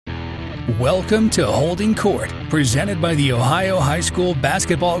Welcome to Holding Court, presented by the Ohio High School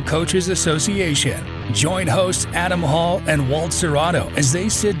Basketball Coaches Association. Join hosts Adam Hall and Walt Serrato as they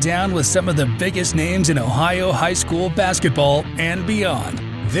sit down with some of the biggest names in Ohio high school basketball and beyond.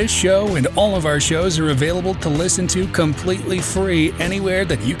 This show and all of our shows are available to listen to completely free anywhere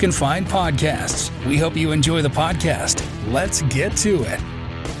that you can find podcasts. We hope you enjoy the podcast. Let's get to it.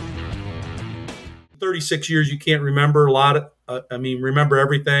 36 years, you can't remember a lot. Remember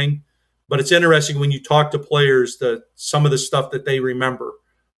everything. But it's interesting when you talk to players, some of the stuff that they remember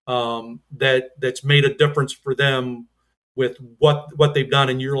that's made a difference for them with what they've done.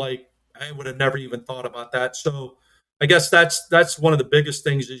 And you're like, I would have never even thought about that. So I guess that's one of the biggest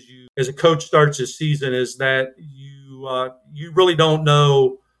things as a coach starts his season is that you really don't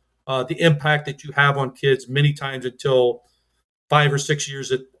know the impact that you have on kids many times until 5 or 6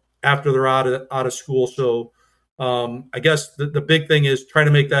 years after they're out of school. So I guess the big thing is try to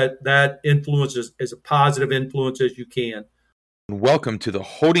make that influence as a positive influence as you can. Welcome to the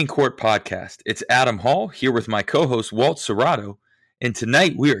Holding Court podcast. It's Adam Hall here with my co-host Walt Serrato, and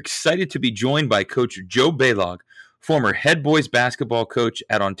tonight we are excited to be joined by Coach Joe Balogh, former head boys basketball coach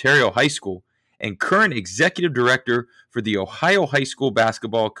at Ontario High School and current executive director for the Ohio High School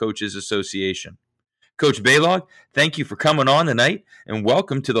Basketball Coaches Association. Coach Balogh, thank you for coming on tonight, and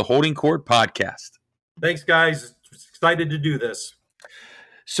welcome to the Holding Court podcast. Thanks, guys. Excited to do this.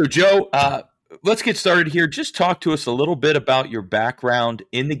 So, Joe, let's get started here. Just talk to us a little bit about your background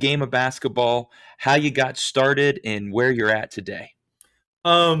in the game of basketball, how you got started, and where you're at today.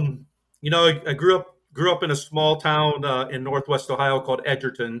 I grew up in a small town in Northwest Ohio called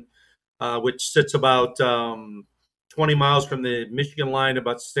Edgerton, which sits about 20 miles from the Michigan line,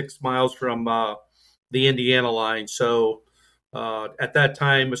 about 6 miles from the Indiana line. So at that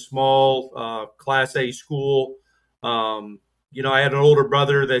time, a small Class A school. I had an older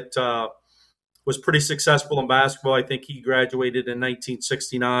brother that was pretty successful in basketball. I think he graduated in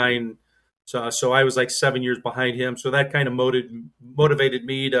 1969. So I was like 7 years behind him. So that kind of motivated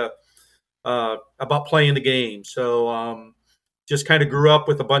me to about playing the game. So just kind of grew up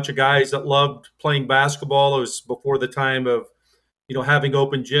with a bunch of guys that loved playing basketball. It was before the time of, having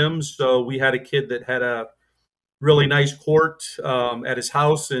open gyms. So we had a kid that had a really nice court at his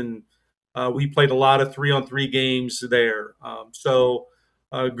house, and we played a lot of 3-on-3 games there.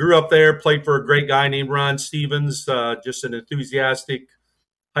 Grew up there, played for a great guy named Ron Stevens, just an enthusiastic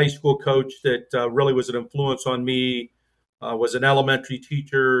high school coach that really was an influence on me, was an elementary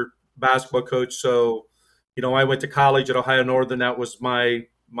teacher, basketball coach. So, I went to college at Ohio Northern. That was my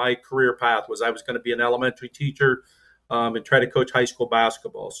career path, was I was going to be an elementary teacher and try to coach high school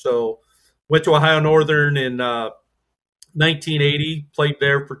basketball. So went to Ohio Northern in 1980, played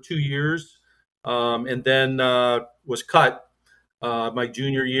there for 2 years, and then was cut my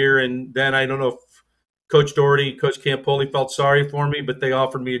junior year. And then I don't know if Coach Doherty, Coach Campoli felt sorry for me, but they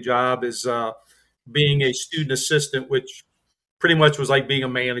offered me a job as being a student assistant, which pretty much was like being a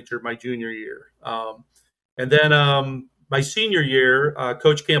manager my junior year. And then my senior year,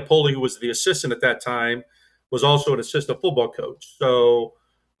 Coach Campoli, who was the assistant at that time, was also an assistant football coach. So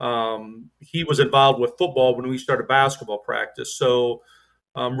he was involved with football when we started basketball practice. So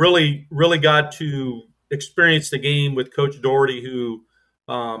really got to experience the game with Coach Doherty, who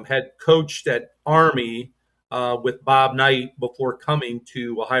had coached at Army with Bob Knight before coming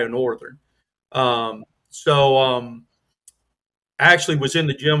to Ohio Northern. I actually was in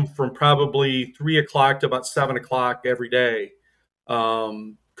the gym from probably 3 o'clock to about 7 o'clock every day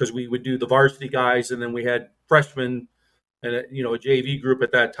because we would do the varsity guys, and then we had freshmen and a JV group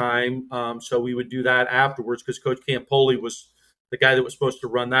at that time. So we would do that afterwards because Coach Campoli was the guy that was supposed to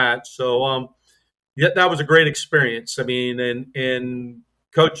run that. So that was a great experience. I mean, and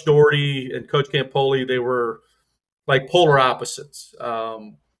Coach Doherty and Coach Campoli, they were like polar opposites.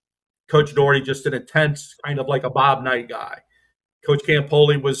 Coach Doherty, just an intense, kind of like a Bob Knight guy. Coach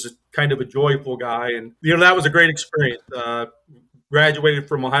Campoli was kind of a joyful guy. And, that was a great experience. Graduated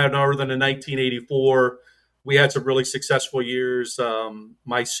from Ohio Northern in 1984. We had some really successful years.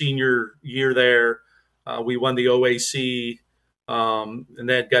 My senior year there, we won the OAC and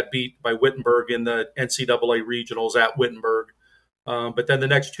then got beat by Wittenberg in the NCAA regionals at Wittenberg. But then the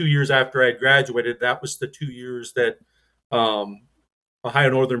next 2 years after I had graduated, that was the 2 years that Ohio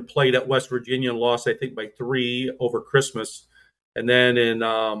Northern played at West Virginia and lost, I think, by 3 over Christmas. And then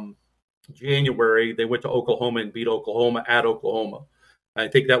in January, they went to Oklahoma and beat Oklahoma at Oklahoma. I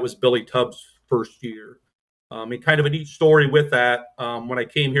think that was Billy Tubbs' first year. And kind of a neat story with that, when I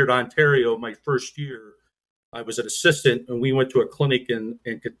came here to Ontario my first year, I was an assistant, and we went to a clinic in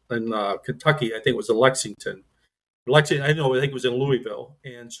Kentucky. I think it was in Lexington. Lexington, I think it was in Louisville.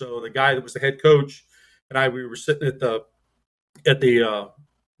 And so the guy that was the head coach and we were sitting at the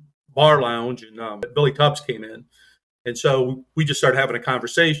bar lounge, and Billy Tubbs came in. And so we just started having a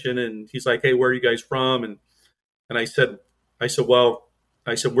conversation, and he's like, "Hey, where are you guys from?" And well,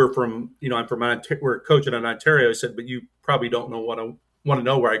 we're from, I'm from we're coaching in Ontario. I said, but you probably don't want to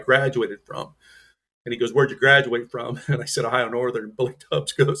know where I graduated from. And he goes, "Where'd you graduate from?" And I said, "Ohio Northern." And Billy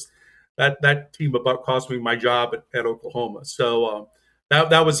Tubbs goes, that team about cost me my job at Oklahoma. So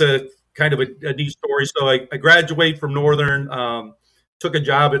that was a kind of a neat story. So I graduated from Northern, took a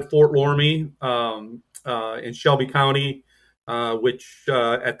job at Fort Loramie in Shelby County, which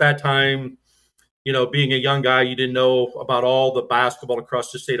at that time, being a young guy, you didn't know about all the basketball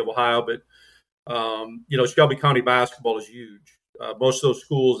across the state of Ohio, but Shelby County basketball is huge. Most of those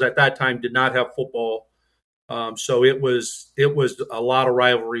schools at that time did not have football. So it was a lot of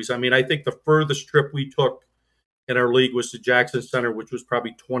rivalries. I mean, I think the furthest trip we took in our league was to Jackson Center, which was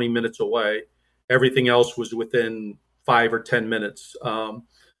probably 20 minutes away. Everything else was within 5 or 10 minutes.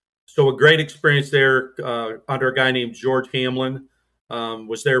 So a great experience there under a guy named George Hamlin.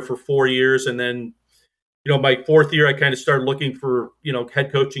 Was there for 4 years. And then, my 4th year, I kind of started looking for,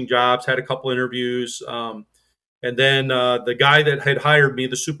 head coaching jobs, had a couple interviews. And then the guy that had hired me,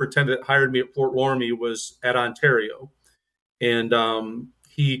 the superintendent that hired me at Fort Loramie, was at Ontario. And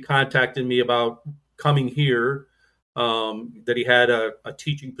he contacted me about coming here, that he had a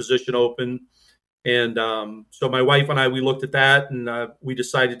teaching position open. And so my wife and I, we looked at that, and we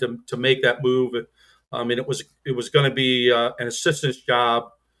decided to make that move. And it was going to be an assistant's job.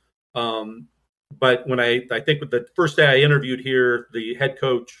 But when I think the first day I interviewed here, the head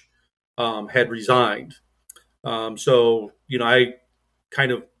coach had resigned. So I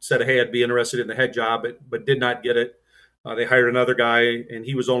kind of said, "Hey, I'd be interested in the head job," but did not get it. They hired another guy, and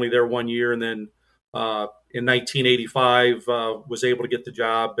he was only there 1 year. And then in 1985, was able to get the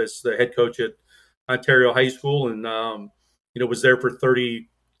job as the head coach at Ontario High School, and was there for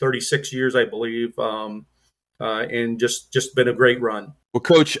 36 years, I believe, and just been a great run. Well,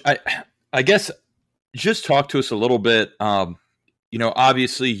 Coach, I guess just talk to us a little bit.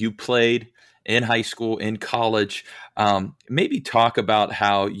 Obviously you played in high school, in college. Maybe talk about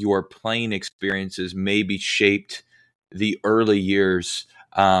how your playing experiences maybe shaped the early years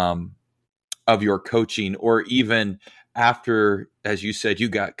of your coaching, or even after, as you said, you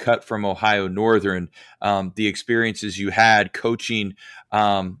got cut from Ohio Northern, the experiences you had coaching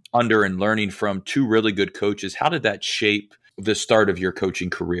under and learning from two really good coaches. How did that shape the start of your coaching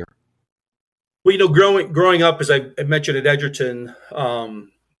career? Well, growing up, as I mentioned at Edgerton,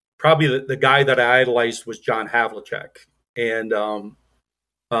 probably the guy that I idolized was John Havlicek. And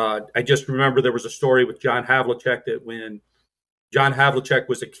I just remember there was a story with John Havlicek that when John Havlicek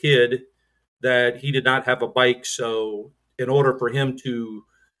was a kid, that he did not have a bike. So in order for him to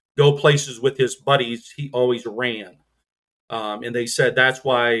go places with his buddies, he always ran. And they said that's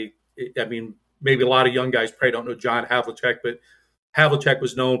why, maybe a lot of young guys probably don't know John Havlicek, but Havlicek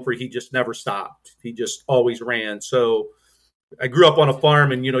was known for he just never stopped. He just always ran. So I grew up on a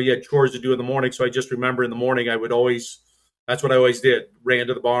farm, and, you had chores to do in the morning. So I just remember in the morning, that's what I always did. Ran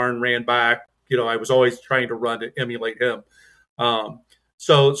to the barn, ran back. I was always trying to run to emulate him.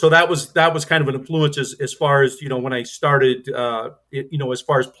 So that was kind of an influence as far as, when I started, as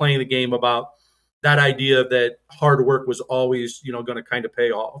far as playing the game, about that idea that hard work was always, going to kind of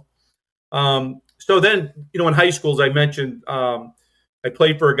pay off. So then, in high school, as I mentioned, I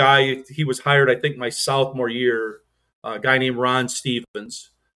played for a guy. He was hired, I think, my sophomore year, a guy named Ron Stevens,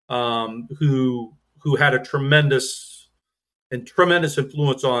 who had a tremendous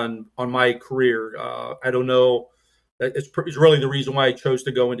influence on my career. I don't know. It's really the reason why I chose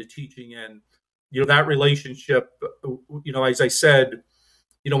to go into teaching. And, that relationship, as I said,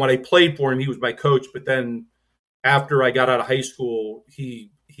 when I played for him, he was my coach. But then after I got out of high school, he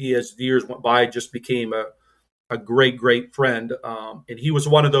as the years went by, just became a great, great friend. And he was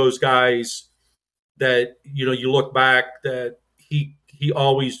one of those guys that, you look back, that he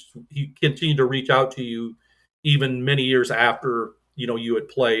continued to reach out to you even many years after, you had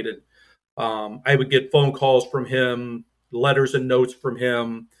played. And I would get phone calls from him, letters and notes from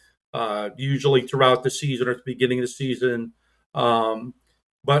him, usually throughout the season or at the beginning of the season.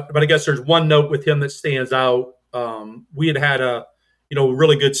 But I guess there's one note with him that stands out. We had a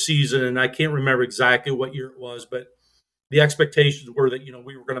really good season, and I can't remember exactly what year it was, but the expectations were that,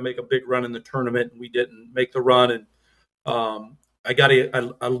 we were going to make a big run in the tournament, and we didn't make the run. And I got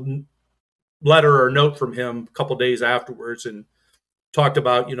a letter or note from him a couple of days afterwards, and talked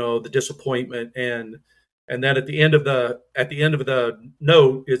about, the disappointment. And then at the end of the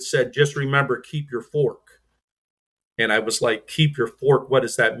note, it said, "Just remember, keep your fork." And I was like, keep your fork. What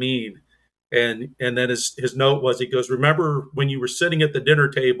does that mean? And then his note was, he goes, remember when you were sitting at the dinner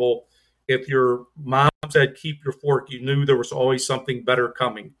table, if your mom said, keep your fork, you knew there was always something better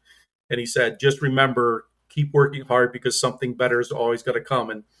coming. And he said, just remember, keep working hard because something better is always going to come.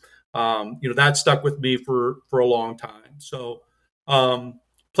 And, that stuck with me for a long time. So,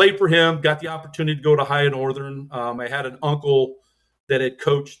 played for him, got the opportunity to go to Ohio Northern. I had an uncle that had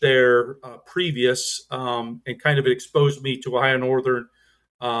coached there previous, and kind of exposed me to Ohio Northern,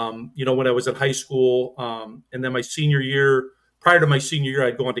 when I was in high school. And then prior to my senior year,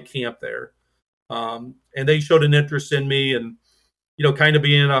 I'd gone to camp there. And they showed an interest in me, and, kind of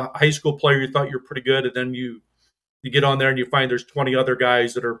being a high school player, you thought you're pretty good. And then you get on there and you find there's 20 other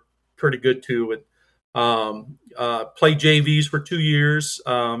guys that are pretty good too. And played JVs for 2 years.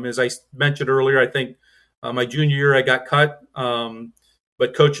 As I mentioned earlier, I think my junior year I got cut.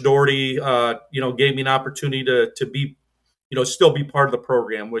 But Coach Doherty, gave me an opportunity to be, still be part of the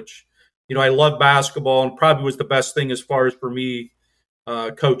program, which, I love basketball and probably was the best thing as far as for me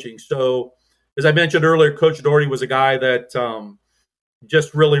coaching. So as I mentioned earlier, Coach Doherty was a guy that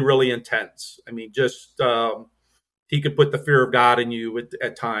just really, really intense. I mean, he could put the fear of God in you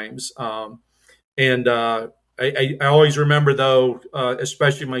at times. And I always remember, though,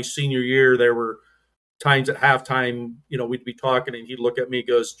 especially my senior year, there were times at halftime, we'd be talking and he'd look at me and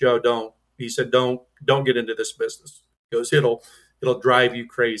goes, Joe, don't. He said, don't get into this business. He goes, it'll drive you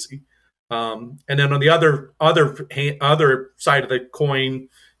crazy. And then on the other side of the coin,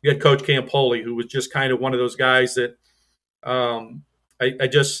 you had Coach Campoli, who was just kind of one of those guys that I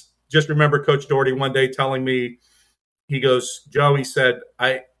just remember Coach Doherty one day telling me, he goes, Joe, he said,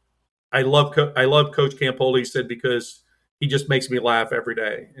 I love Coach Campoli, he said, because he just makes me laugh every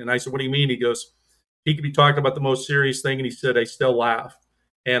day. And I said, what do you mean? He goes, he could be talking about the most serious thing, and he said, I still laugh.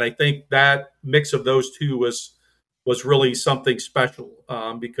 And I think that mix of those two was really something special,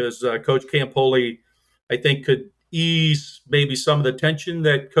 because Coach Campoli, I think, could ease maybe some of the tension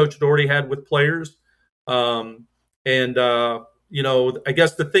that Coach Doherty had with players. I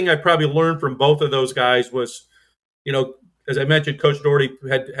guess the thing I probably learned from both of those guys was, as I mentioned, Coach Doherty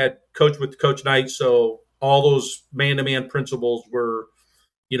had coached with Coach Knight, so all those man-to-man principles were,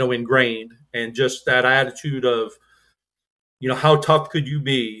 ingrained, and just that attitude of, how tough could you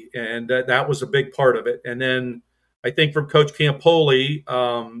be? And that was a big part of it. And then I think from Coach Campoli,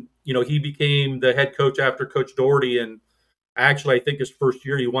 he became the head coach after Coach Doherty. And actually, I think his first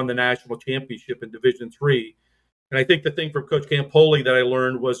year, he won the national championship in Division III. And I think the thing from Coach Campoli that I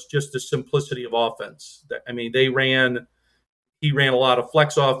learned was just the simplicity of offense. I mean, he ran a lot of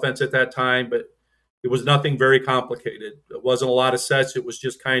flex offense at that time, but it was nothing very complicated. It wasn't a lot of sets. It was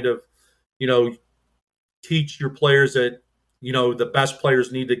just kind of, teach your players that, the best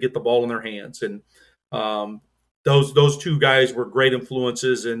players need to get the ball in their hands. And those two guys were great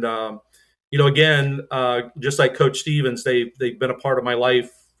influences. And, again, just like Coach Stevens, they've been a part of my life,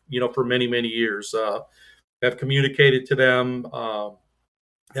 for many, many years. Have communicated to them,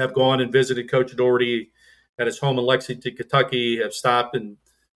 have gone and visited Coach Doherty at his home in Lexington, Kentucky, have stopped and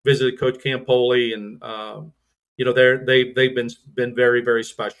visited Coach Campoli, and they've been very, very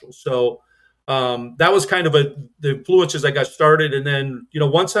special. So that was kind of the influences I got started, and then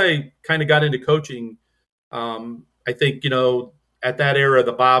once I kind of got into coaching, I think at that era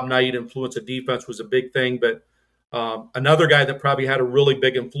the Bob Knight influence of defense was a big thing, but another guy that probably had a really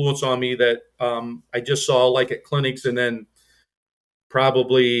big influence on me that I just saw like at clinics, and then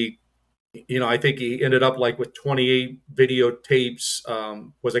probably. I think he ended up like with 28 videotapes,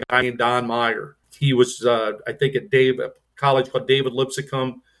 was a guy named Don Meyer. He was, I think, at a college called David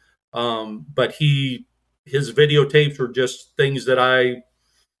Lipscomb. But his videotapes were just things that I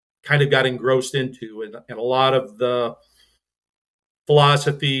kind of got engrossed into. And a lot of the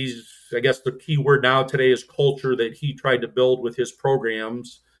philosophies, I guess the key word now today is culture, that he tried to build with his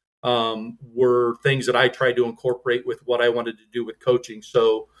programs, were things that I tried to incorporate with what I wanted to do with coaching.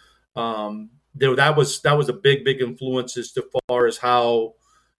 So, that was a big influence as far as how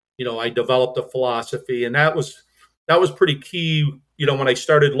I developed a philosophy, and that was pretty key. When I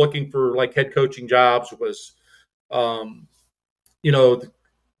started looking for like head coaching jobs, was Coach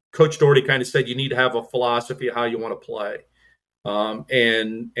Doherty kind of said you need to have a philosophy of how you want to play,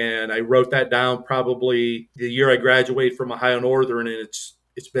 and I wrote that down probably the year I graduated from Ohio Northern, and it's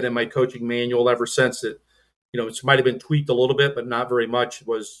been in my coaching manual ever since. It might have been tweaked a little bit, but not very much.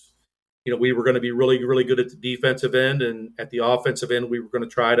 Was we were going to be really, really good at the defensive end, and at the offensive end, we were going to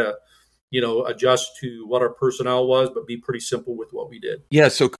try to, adjust to what our personnel was, but be pretty simple with what we did. Yeah.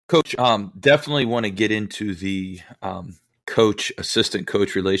 So, Coach, definitely want to get into the assistant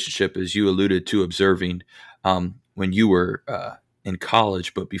coach relationship, as you alluded to observing. when you were in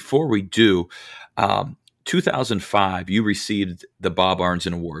college. But before we do, 2005, you received the Bob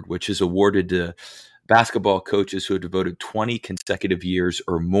Arnzen Award, which is awarded to basketball coaches who have devoted 20 consecutive years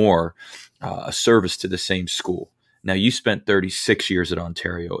or more a service to the same school. Now, you spent 36 years at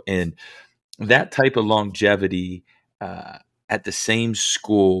Ontario, and that type of longevity at the same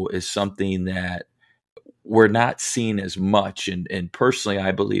school is something that we're not seeing as much. And personally,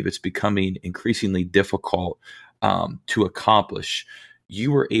 I believe it's becoming increasingly difficult to accomplish.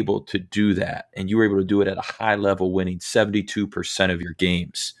 You were able to do that, and you were able to do it at a high level, winning 72% of your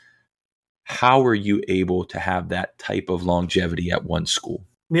games. How were you able to have that type of longevity at one school?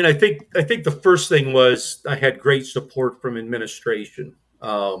 I mean, I think the first thing was I had great support from administration.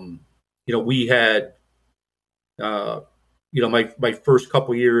 We had, my first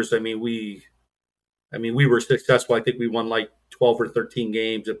couple years. I mean, we were successful. I think we won like 12 or 13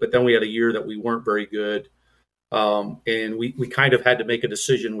 games, but then we had a year that we weren't very good, and we kind of had to make a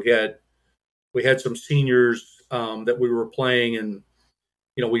decision. We had some seniors that we were playing, and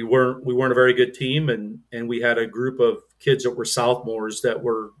we weren't a very good team, and we had a group of kids that were sophomores that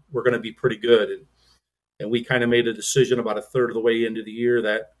were going to be pretty good, and we kind of made a decision about a third of the way into the year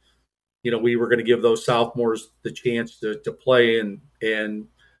that we were going to give those sophomores the chance to play, and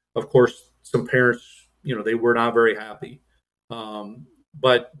of course some parents they were not very happy,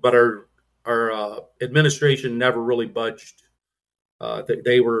 but our administration never really budged.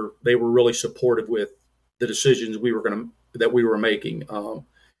 They were really supportive with the decisions that we were making.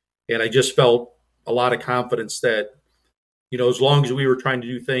 And I just felt a lot of confidence that, as long as we were trying to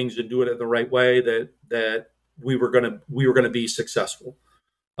do things and do it in the right way, that we were going to be successful.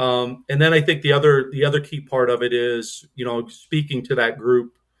 And then I think the other key part of it is, speaking to that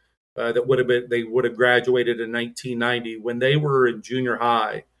group that they would have graduated in 1990 when they were in junior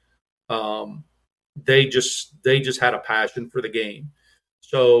high. They just had a passion for the game.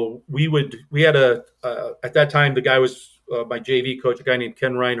 So we had at that time, the guy was my JV coach, a guy named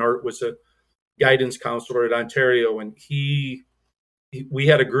Ken Reinhardt, was a guidance counselor at Ontario. And we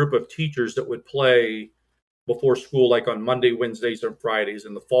had a group of teachers that would play before school, like on Monday, Wednesdays, and Fridays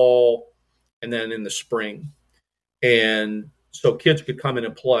in the fall, and then in the spring. And so kids could come in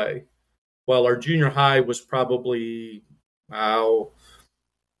and play. Well, our junior high was probably,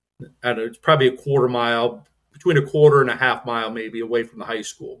 it's probably a quarter mile, between a quarter and a half mile, maybe away from the high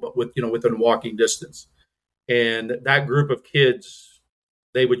school, but within walking distance. And that group of kids,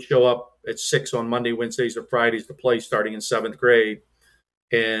 they would show up at 6 on Monday, Wednesdays, or Fridays to play starting in 7th grade,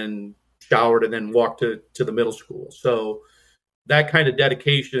 and showered and then walked to the middle school. So that kind of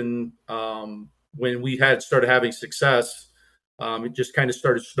dedication, when we had started having success, it just kind of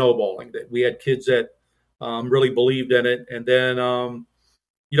started snowballing. That we had kids that really believed in it, and then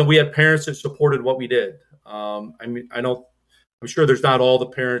we had parents that supported what we did. I'm sure there's not all the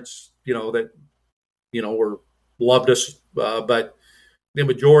parents that loved us, but the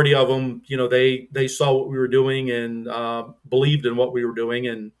majority of them, they saw what we were doing and believed in what we were doing.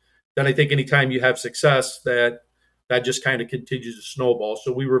 And then I think anytime you have success, that just kind of continues to snowball.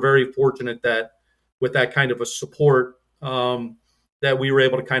 So we were very fortunate that with that kind of a support, that we were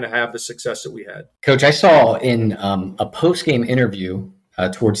able to kind of have the success that we had. Coach, I saw in a post-game interview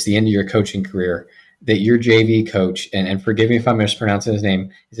towards the end of your coaching career that your JV coach, and forgive me if I'm mispronouncing his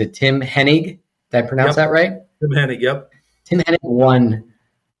name, is it Tim Hennig? Did I pronounce that right? Tim Hennig, yep. Tim Hennig won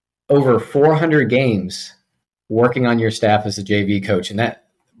over 400 games working on your staff as a JV coach, and that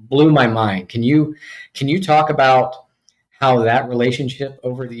blew my mind. Can you talk about how that relationship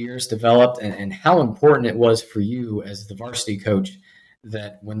over the years developed and how important it was for you as the varsity coach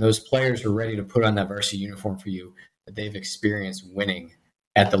that when those players were ready to put on that varsity uniform for you, that they've experienced winning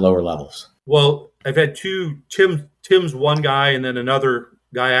at the lower levels? Well, I've had two. Tim's one guy, and then another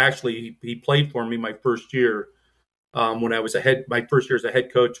guy. Actually, he played for me my first year when I was my first year as a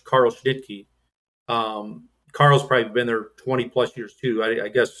head coach, Carl Schnitke. Carl's probably been there 20 plus years too. I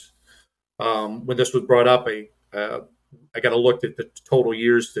guess when this was brought up, I got to look at the total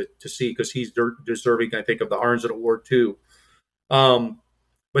years to see, because he's deserving, I think, of the Arnzen Award too.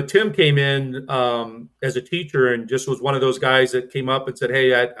 But Tim came in as a teacher and just was one of those guys that came up and said,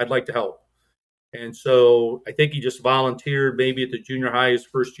 "Hey, I'd like to help." And so I think he just volunteered maybe at the junior high his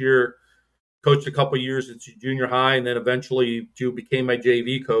first year, coached a couple of years at junior high, and then eventually became my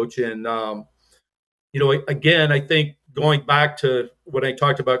JV coach. And, again, I think going back to when I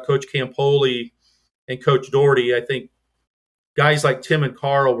talked about Coach Campoli and Coach Doherty, I think guys like Tim and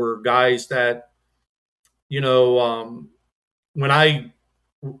Carl were guys that, when I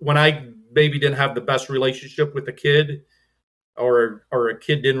maybe didn't have the best relationship with the kid, or a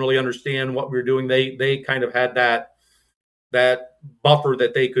kid didn't really understand what we were doing, they kind of had that buffer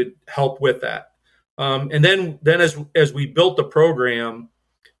that they could help with that. And then as we built the program,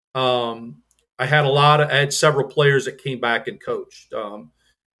 I had several players that came back and coached.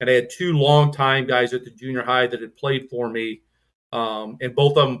 And I had two longtime guys at the junior high that had played for me. And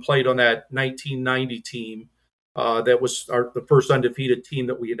both of them played on that 1990 team. That was the first undefeated team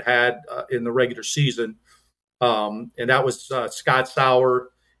that we had in the regular season. And that was Scott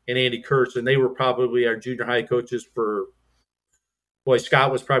Sauer and Andy Kurtz. And they were probably our junior high coaches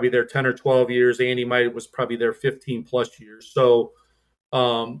Scott was probably there 10 or 12 years. Andy was probably there 15 plus years. So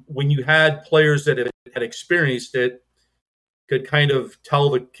when you had players that had experienced it, could kind of tell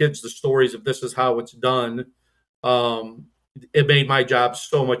the kids the stories of this is how it's done, it made my job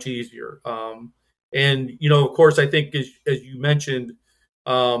so much easier. And, of course, I think as you mentioned,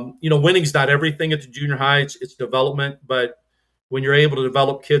 winning's not everything at the junior high. It's development. But when you're able to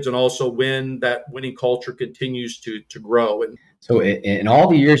develop kids and also win, that winning culture continues to grow. And so in all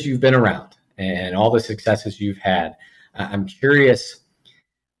the years you've been around and all the successes you've had, I'm curious,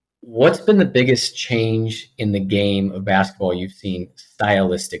 what's been the biggest change in the game of basketball you've seen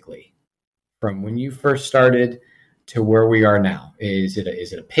stylistically from when you first started to where we are now? Is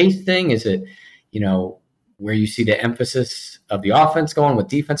it a pace thing? Is it, where you see the emphasis of the offense going with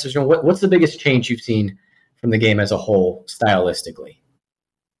defenses? What's the biggest change you've seen from the game as a whole stylistically?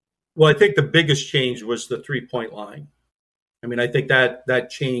 Well, I think the biggest change was the 3-point line. I mean, I think that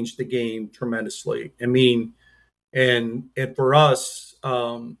changed the game tremendously. I mean, and for us,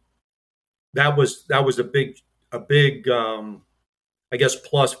 that was a big I guess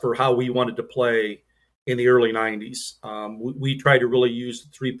plus for how we wanted to play in the early 90s. We tried to really use the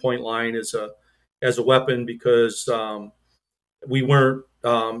 3-point line as a weapon because we weren't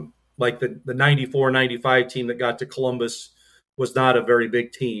like the 94-95 team that got to Columbus was not a very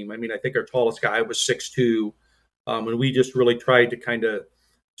big team. I mean, I think our tallest guy was 6'2", and we just really tried to kind of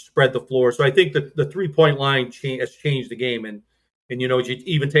spread the floor. So I think that the 3-point line has changed the game. And you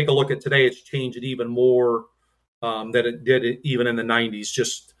even take a look at today, it's changed it even more than it did even in the 90s,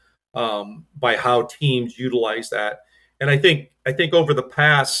 just by how teams utilize that. And I think over the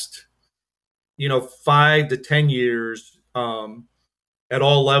past, 5 to 10 years, at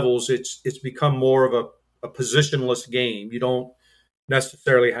all levels, it's become more of a positionless game. You don't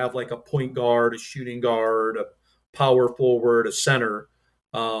necessarily have like a point guard, a shooting guard, a power forward, a center.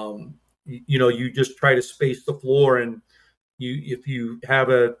 You just try to space the floor, and if you have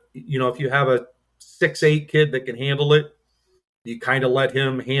a 6'8" kid that can handle it, you kind of let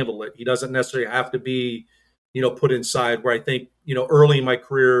him handle it. He doesn't necessarily have to be, put inside. Where I think, early in my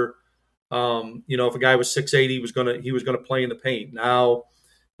career, if a guy was 6'8", he was gonna play in the paint. Now,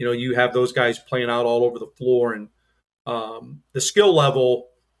 you have those guys playing out all over the floor, and the skill level,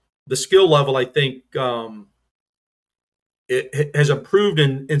 I think it has improved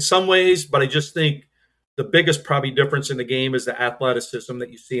in some ways, but I just think the biggest probably difference in the game is the athleticism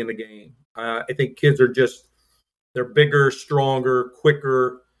that you see in the game. I think kids they're bigger, stronger,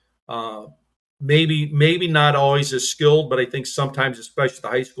 quicker. Maybe not always as skilled, but I think sometimes, especially at the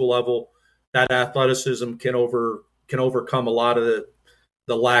high school level, that athleticism can overcome a lot of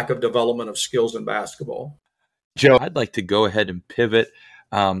the lack of development of skills in basketball. Joe, I'd like to go ahead and pivot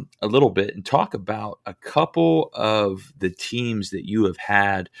a little bit and talk about a couple of the teams that you have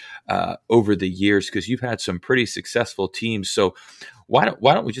had over the years, because you've had some pretty successful teams. So why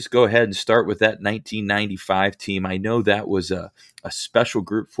don't we just go ahead and start with that 1995 team? I know that was a special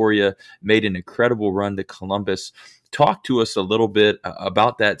group for you, made an incredible run to Columbus. Talk to us a little bit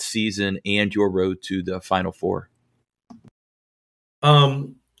about that season and your road to the Final Four.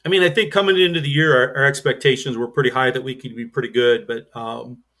 I mean, I think coming into the year, our expectations were pretty high that we could be pretty good. But,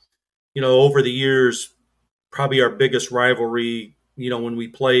 over the years, probably our biggest rivalry, when we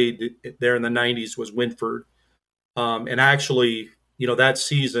played there in the 90s was Winford. And actually, that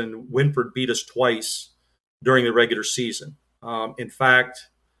season, Winford beat us twice during the regular season. In fact,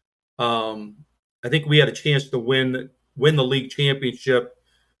 I think we had a chance to win the league championship.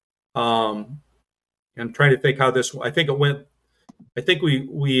 I'm trying to think how this. I think it went. I think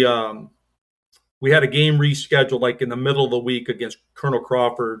we had a game rescheduled like in the middle of the week against Colonel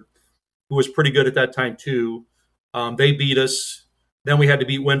Crawford, who was pretty good at that time too. They beat us. Then we had to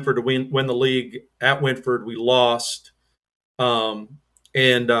beat Winford to win the league at Winford. We lost, and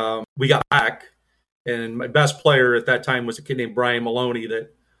we got back. And my best player at that time was a kid named Brian Maloney.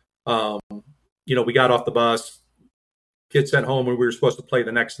 That we got off the bus. Kid sent home, and we were supposed to play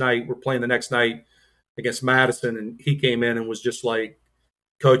the next night. We're playing the next night against Madison, and he came in and was just like,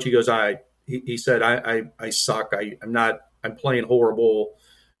 "Coach," he goes, he said, I suck. I'm not I'm playing horrible,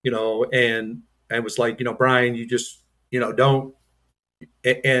 and I was like, Brian, you just, don't.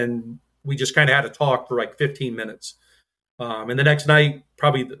 And we just kind of had a talk for like 15 minutes. And the next night,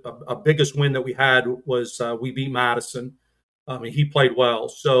 probably a biggest win that we had was we beat Madison. And he played well.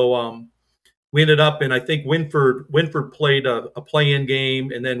 So we ended up, and I think Winford played a play-in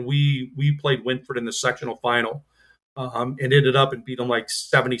game, and then we played Winford in the sectional final, and ended up and beat them like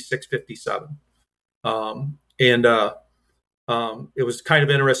 76-57. And it was kind of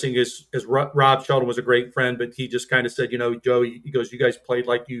interesting as Rob Sheldon was a great friend, but he just kind of said, Joe, he goes, you guys played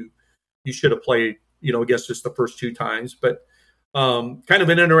like you should have played, against us the first two times. But kind of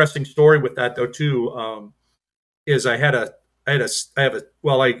an interesting story with that though too, is I have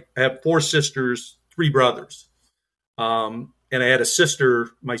four sisters, three brothers. And I had a sister,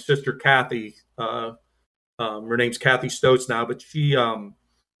 my sister Kathy, her name's Kathy Stotes now, but she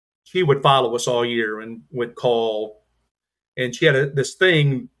would follow us all year and would call. And she had this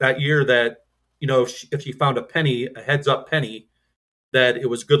thing that year that, if she found a heads up penny, that it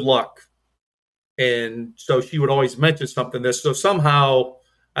was good luck. And so she would always mention something this. So somehow,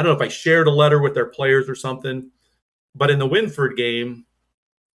 I don't know if I shared a letter with their players or something, but in the Winford game,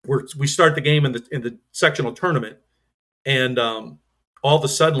 we start the game in the sectional tournament. And all of a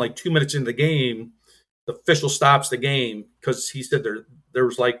sudden, like 2 minutes into the game, the official stops the game because he said there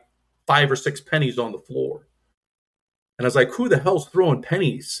was like 5 or 6 pennies on the floor. And I was like, who the hell's throwing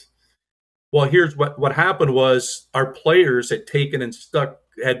pennies? Well, here's what happened was our players had taken and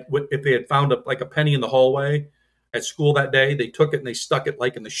if they had found a penny in the hallway at school that day, they took it and they stuck it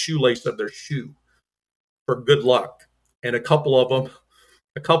like in the shoelace of their shoe for good luck. And a couple of them,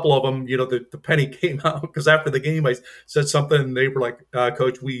 the penny came out because after the game I said something and they were like,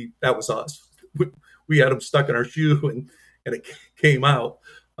 Coach, that was us. We had them stuck in our shoe and it came out.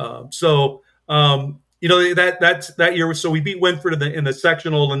 So that's that year. So we beat Winford in the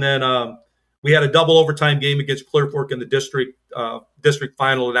sectional, and then we had a double overtime game against Clear Fork in the district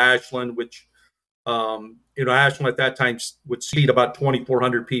final at Ashland, which Ashland at that time would seat about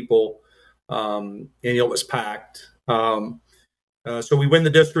 2,400 people, and it was packed. So we win the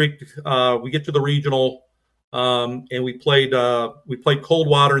district. We get to the regional, and we played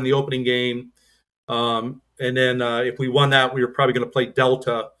Coldwater in the opening game, and then if we won that, we were probably going to play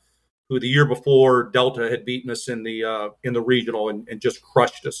Delta, who the year before Delta had beaten us in the regional and just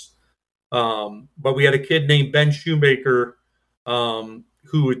crushed us. But we had a kid named Ben Shoemaker,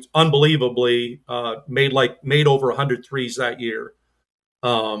 who unbelievably made over 100 threes that year.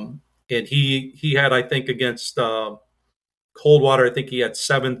 And he had, I think, against Coldwater, I think he had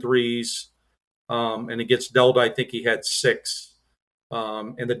 7 threes. And against Delta, I think he had 6.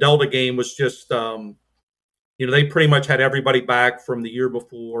 And the Delta game was just, they pretty much had everybody back from the year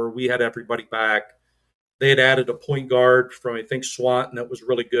before. We had everybody back. They had added a point guard from, I think, Swanton that was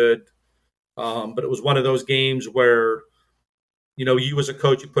really good. But it was one of those games where, you as a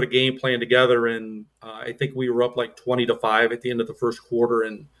coach, you put a game plan together, and I think we were up like 20-5 at the end of the first quarter,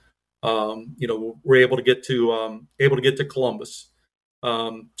 and we're able to get to Columbus.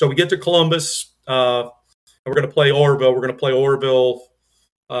 So we get to Columbus, and we're going to play Orville. We're going to play Orville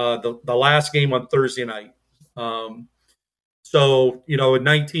the last game on Thursday night. So in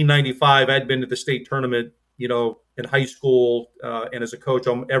 1995, I'd been to the state tournament, in high school and as a coach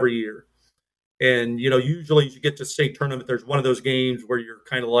every year. And, usually as you get to state tournament, there's one of those games where you're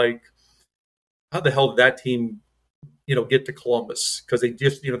kind of like, how the hell did that team, get to Columbus? Because they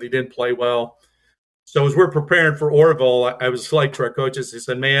just, they didn't play well. So as we're preparing for Orville, I was like to our coaches, I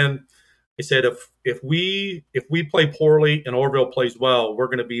said, man, I said, if we play poorly and Orville plays well, we're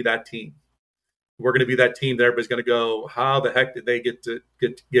going to be that team. We're going to be that team that everybody's going to go, how the heck did they get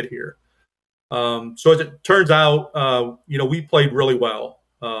here? So as it turns out, we played really well.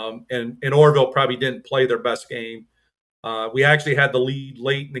 And Orville probably didn't play their best game. We actually had the lead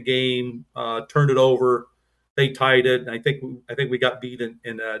late in the game, turned it over. They tied it. And I think we got beat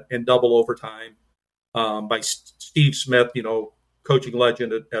in double overtime by Steve Smith, coaching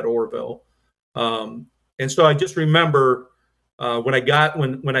legend at Orville. And so I just remember when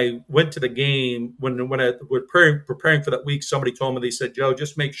I went to the game, when I was preparing for that week, somebody told me, they said, Joe,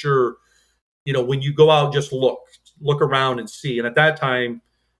 just make sure, when you go out, just look around and see. And at that time,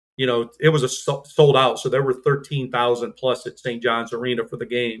 it was sold out. So there were 13,000 plus at St. John's Arena for the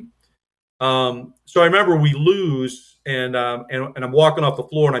game. So I remember we lose and I'm walking off the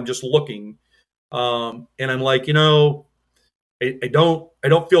floor and I'm just looking. And I'm like, I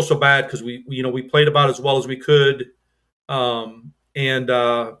don't feel so bad because we played about as well as we could. We're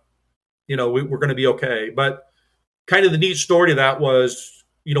going to be okay. But kind of the neat story to that was,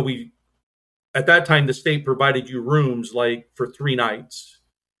 at that time, the state provided you rooms like for 3 nights.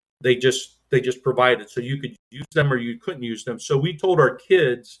 They just provided, so you could use them or you couldn't use them. So we told our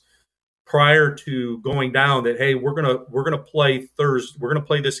kids prior to going down that, hey, we're gonna play Thursday. We're gonna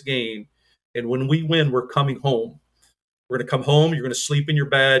play this game, and when we win, we're coming home. We're gonna come home. You're gonna sleep in your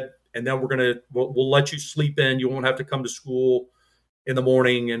bed, and then we'll let you sleep in. You won't have to come to school in the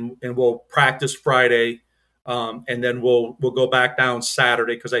morning, and we'll practice Friday, and then we'll go back down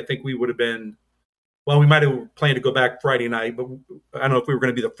Saturday, because I think we would have been. Well, we might have planned to go back Friday night, but I don't know if we were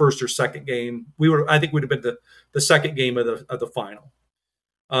going to be the first or second game. I think we'd have been the second game of the final.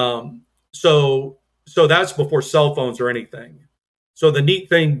 So that's before cell phones or anything. So the neat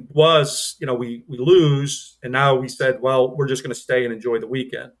thing was, we lose, and now we said, well, we're just going to stay and enjoy the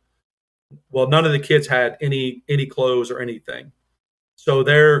weekend. Well, none of the kids had any clothes or anything. So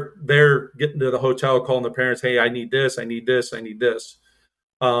they're getting to the hotel, calling the parents, hey, I need this, I need this, I need this.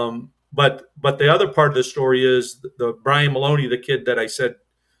 But the other part of the story is the Brian Maloney, the kid that I said,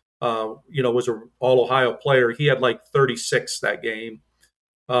 was an all Ohio player. He had like 36 that game.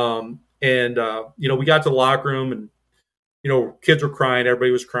 We got to the locker room, and, kids were crying.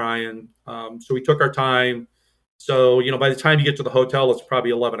 Everybody was crying. So we took our time. So, by the time you get to the hotel, it's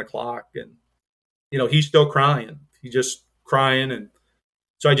probably 11 o'clock, and, he's still crying. He's just crying. And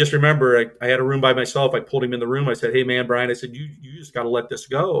so I just remember I had a room by myself. I pulled him in the room. I said, hey, man, Brian, I said, you just got to let this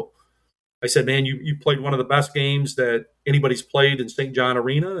go. I said, man, you played one of the best games that anybody's played in St. John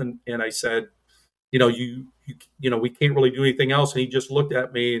Arena. And I said, we can't really do anything else. And he just looked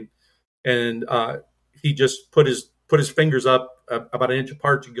at me, and he just put his fingers up about an inch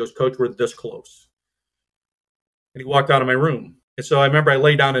apart. He goes, Coach, we're this close. And he walked out of my room. And so I remember I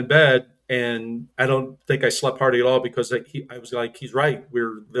lay down in bed, and I don't think I slept hardly at all, because I was like, he's right.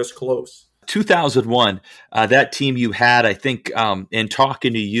 We're this close. 2001, that team you had, I think, in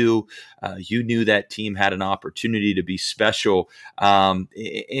talking to you, you knew that team had an opportunity to be special.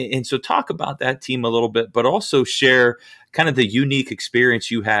 And so talk about that team a little bit, but also share kind of the unique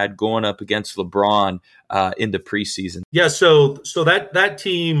experience you had going up against LeBron in the preseason. Yeah, so that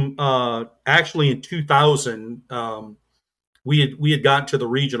team, actually in 2000, we had gotten to the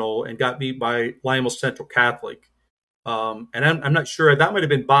regional and got beat by Lionel Central Catholic. And I'm not sure, that might have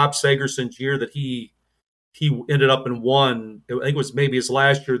been Bob Sagerson's year that he ended up and won. I think it was maybe his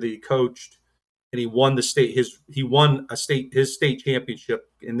last year that he coached, and he won his state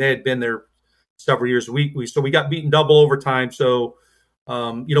championship, and they had been there several years. So we got beaten double overtime. So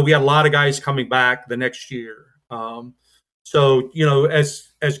we had a lot of guys coming back the next year. As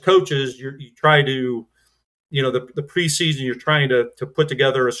coaches, you try to, the preseason, you're trying to put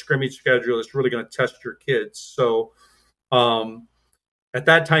together a scrimmage schedule that's really going to test your kids. So at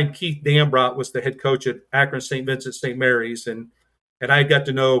that time, Keith Dambrot was the head coach at Akron St. Vincent St. Mary's, and I got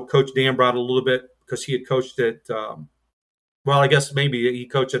to know Coach Dambrot a little bit because he had coached at, I guess maybe he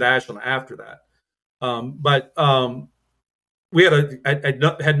coached at Ashland after that. We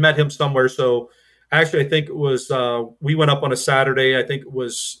had met him somewhere. So actually, I think it was we went up on a Saturday. I think it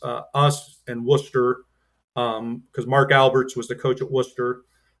was us and Worcester, because Mark Alberts was the coach at Worcester.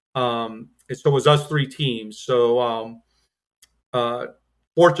 And so it was us 3 teams. So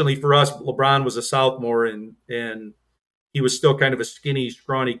fortunately for us, LeBron was a sophomore, and he was still kind of a skinny,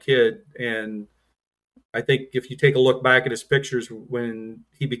 scrawny kid. And I think if you take a look back at his pictures, when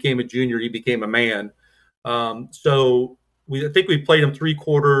he became a junior, he became a man. So I think we played him 3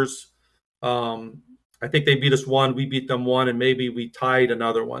 quarters. I think they beat us 1, we beat them 1, and maybe we tied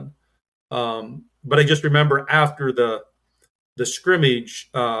another one. But I just remember after the scrimmage,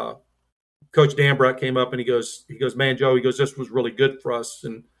 Coach Dambrot came up and he goes, man, Joe, he goes, this was really good for us.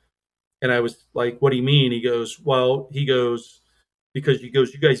 And I was like, what do you mean? He goes, because you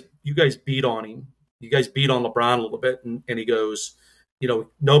guys beat on him. You guys beat on LeBron a little bit. And he goes,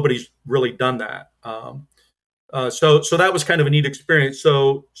 nobody's really done that. So that was kind of a neat experience.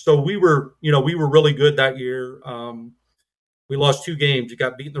 So we were really good that year. We lost 2 games. We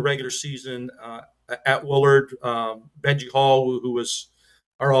got beat in the regular season at Willard. Benji Hall, who was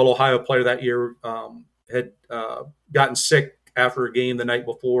our All-Ohio player that year, had gotten sick after a game the night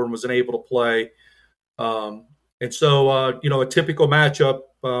before and was unable to play. And so, a typical matchup,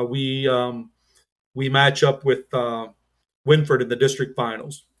 we match up with Winford in the district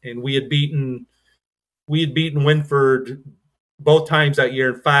finals, and we had beaten Winford both times that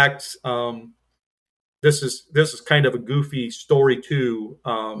year. In fact, this is kind of a goofy story too.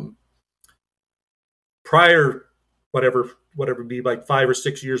 Prior, whatever be like 5 or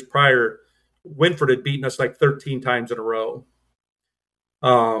 6 years prior, Winford had beaten us like 13 times in a row.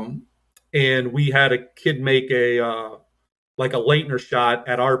 And we had a kid make a Leitner shot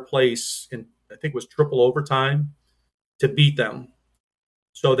at our place I think it was triple overtime to beat them.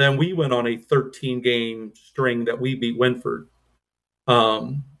 So then we went on a 13-game string that we beat Winford.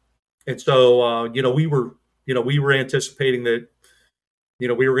 And so, we were anticipating that, we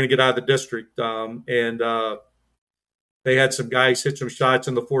were going to get out of the district. And they had some guys hit some shots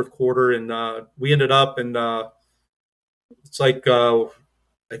in the fourth quarter, and we ended up, and it's like, I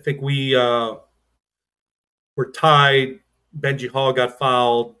think we were tied. Benji Hall got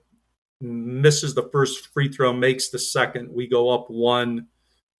fouled, misses the first free throw, makes the second. We go up one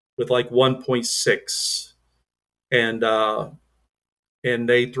with like 1.6. And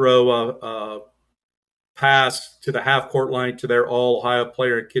they throw a pass to the half court line to their all Ohio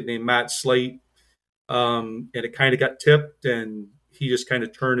player, a kid named Matt Slate. And it kind of got tipped, and he just kind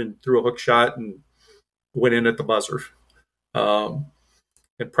of turned and threw a hook shot and went in at the buzzer. And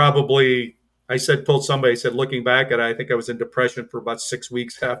probably, told somebody, I said, looking back at it, I think I was in depression for about 6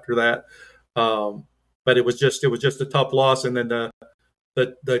 weeks after that. But it was just a tough loss. And then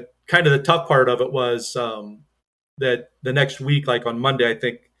the kind of the tough part of it was that the next week, like on Monday, I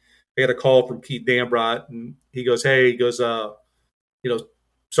think I had a call from Keith Dambrot, and he goes,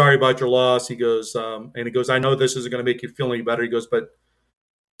 sorry about your loss. He goes, I know this isn't going to make you feel any better. He goes, but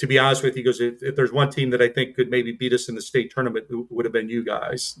to be honest with you, he goes, if there's one team that I think could maybe beat us in the state tournament, it would have been you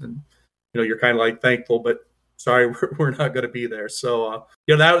guys. And, you're kind of like thankful, but sorry, we're not going to be there. So,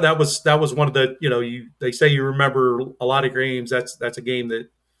 that was one of the, they say you remember a lot of games. That's a game that,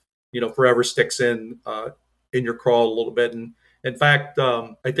 forever sticks in your craw a little bit. And in fact,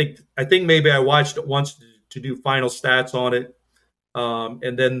 I think maybe I watched it once to do final stats on it.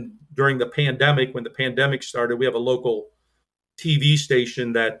 And then during the pandemic, when the pandemic started, we have a local TV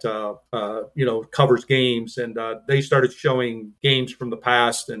station that, covers games, and they started showing games from the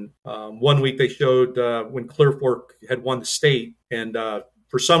past. And 1 week they showed when Clear Fork had won the state. And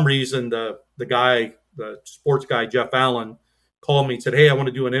for some reason, the sports guy, Jeff Allen, called me and said, "Hey, I want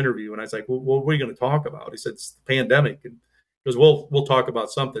to do an interview." And I was like, "Well, what are you going to talk about?" He said, "It's the pandemic." And he goes, "We'll talk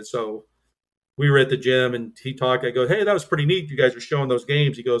about something." So we were at the gym, and he talked. I go, "Hey, that was pretty neat. You guys were showing those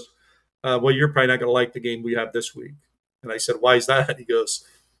games." He goes, "Well, you're probably not going to like the game we have this week." And I said, "Why is that?" He goes,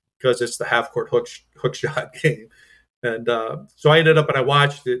 "Because it's the half-court hook shot game." And so I ended up and I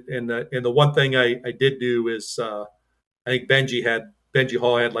watched it. And the one thing I did do is I think Benji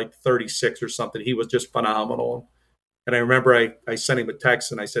Hall had like 36 or something. He was just phenomenal. And I remember I sent him a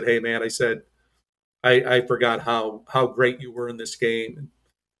text and I said, "Hey, man," I said, I forgot how great you were in this game.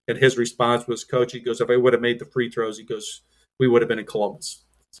 And his response was, "Coach," he goes, "if I would have made the free throws," he goes, "we would have been in Columbus."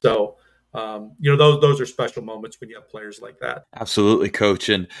 So, those are special moments when you have players like that. Absolutely, Coach.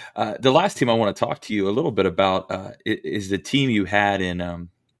 And the last team I want to talk to you a little bit about is the team you had in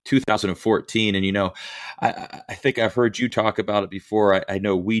 2014. And, I think I've heard you talk about it before. I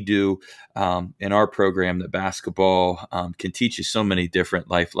know we do in our program that basketball can teach you so many different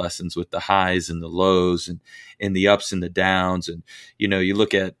life lessons with the highs and the lows and the ups and the downs. And, you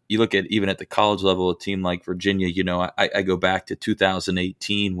look at even at the college level, a team like Virginia, I go back to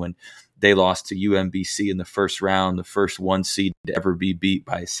 2018 when they lost to UMBC in the first round, the first 1 seed to ever be beat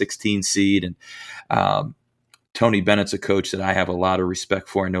by a 16 seed. And Tony Bennett's a coach that I have a lot of respect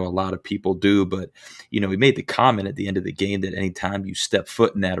for. I know a lot of people do, but, he made the comment at the end of the game that anytime you step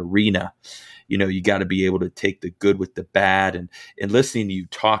foot in that arena, you got to be able to take the good with the bad. And listening to you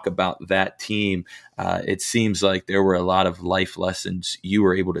talk about that team, it seems like there were a lot of life lessons you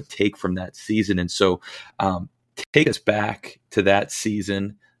were able to take from that season. And so take us back to that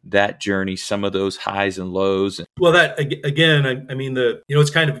season, that journey, some of those highs and lows. Well, that again, I mean,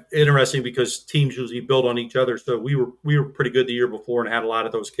 it's kind of interesting because teams usually build on each other. So we were pretty good the year before and had a lot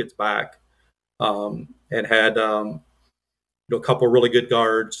of those kids back, and had a couple of really good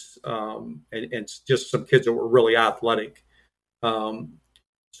guards, and just some kids that were really athletic. So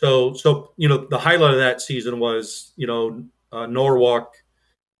the highlight of that season was Norwalk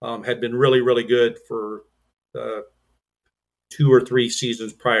had been really, really good for 2 or 3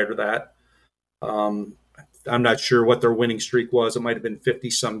 seasons prior to that. I'm not sure what their winning streak was. It might have been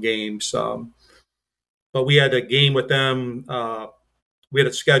 50-some games. But we had a game with them. We had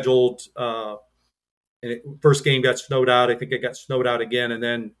it scheduled. And first game got snowed out. I think it got snowed out again. And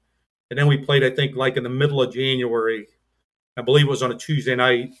then we played, I think, like in the middle of January. I believe it was on a Tuesday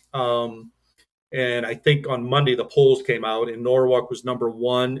night. And I think on Monday the polls came out, and Norwalk was number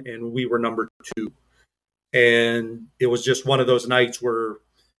 1, and we were number 2. And it was just one of those nights where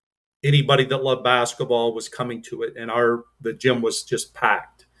anybody that loved basketball was coming to it, and the gym was just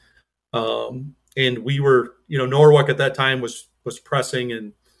packed. And we were, Norwalk at that time was pressing,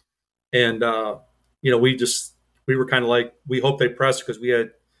 and we were kind of like, we hope they press because we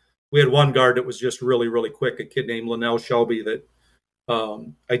had we had one guard that was just really, really quick, a kid named Linnell Shelby that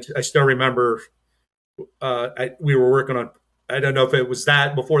I still remember. We were working on, I don't know if it was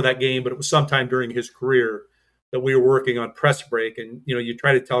that before that game, but it was sometime during his career that we were working on press break. And, you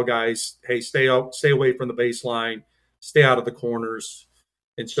try to tell guys, hey, stay away from the baseline, stay out of the corners.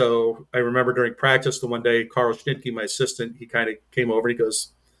 And so I remember during practice the one day, Carl Schnitke, my assistant, he kind of came over. He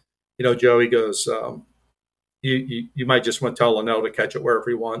goes, Joe, he goes, you might just want to tell Linnell to catch it wherever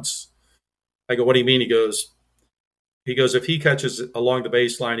he wants. I go, what do you mean? He goes, if he catches it along the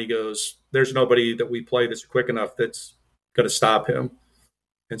baseline, he goes, there's nobody that we play that's quick enough that's going to stop him.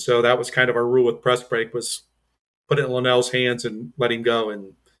 And so that was kind of our rule with press break, was put it in Linnell's hands and let him go.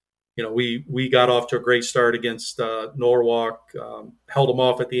 And, we got off to a great start against Norwalk, held them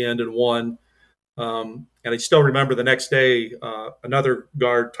off at the end and won. And I still remember the next day, another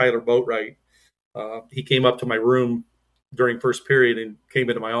guard, Tyler Boatwright, he came up to my room during first period and came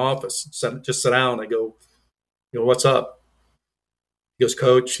into my office and said, just sit down. I go, what's up? He goes,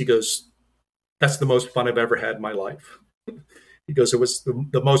 Coach, he goes, that's the most fun I've ever had in my life. He goes, it was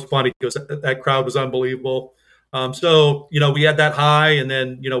the most fun. He goes, that crowd was unbelievable. So, we had that high, and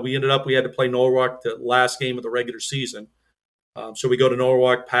then, we had to play Norwalk the last game of the regular season. So we go to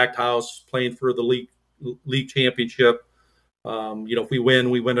Norwalk, packed house, playing for the league championship. If we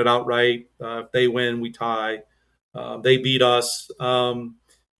win it outright. If they win, we tie. They beat us. And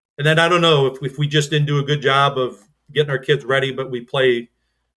then I don't know if we just didn't do a good job of getting our kids ready, but we play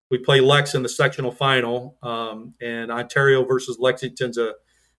Lex in the sectional final, and Ontario versus Lexington's a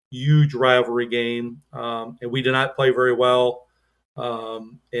huge rivalry game, and we did not play very well,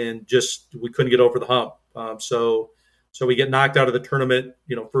 and just we couldn't get over the hump. So we get knocked out of the tournament,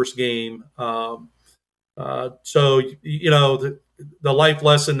 first game. So the life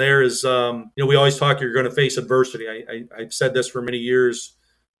lesson there is, we always talk, you're going to face adversity. I've said this for many years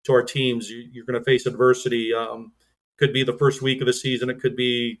to our teams. You're going to face adversity. Could be the first week of the season. It could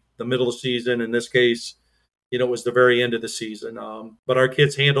be the middle of the season. In this case, it was the very end of the season. But our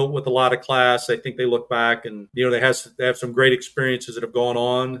kids handle it with a lot of class. I think they look back and, they have some great experiences that have gone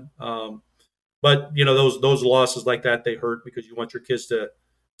on. But, those losses like that, they hurt because you want your kids to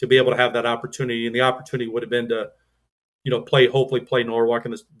be able to have that opportunity. And the opportunity would have been to, hopefully play Norwalk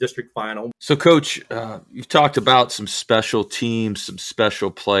in the district final. So, Coach, you've talked about some special teams, some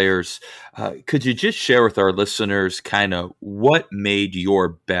special players. Could you just share with our listeners kind of what made your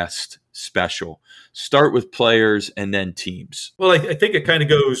best special? Start with players and then teams. Well, I think it kind of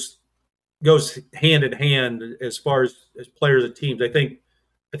goes hand in hand as far as players and teams. I think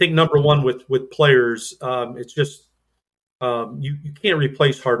number one with players, it's just you can't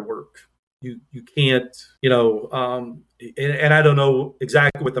replace hard work. You can't, and I don't know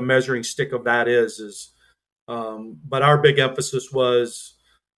exactly what the measuring stick of that is, but our big emphasis was,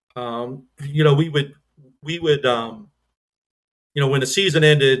 we would, when the season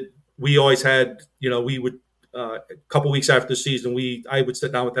ended, we always had, we would, a couple weeks after the season, I would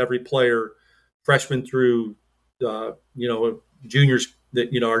sit down with every player, freshman through, juniors,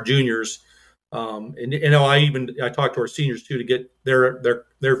 that, our juniors. And I talked to our seniors too, to get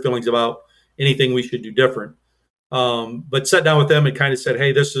their feelings about anything we should do different. But sat down with them and kind of said,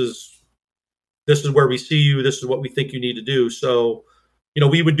 hey, this is where we see you. This is what we think you need to do. So,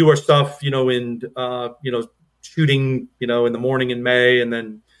 we would do our stuff, in, shooting, in the morning in May, and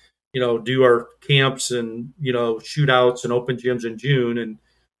then, do our camps and, shootouts and open gyms in June. And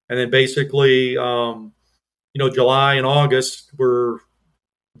then basically, July and August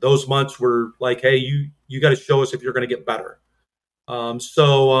those months were like, hey, you got to show us if you're going to get better.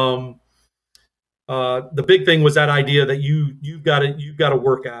 The big thing was that idea that you've got to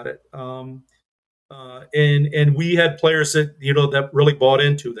work at it. And we had players that, that really bought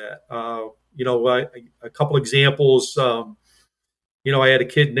into that. A couple examples, I had a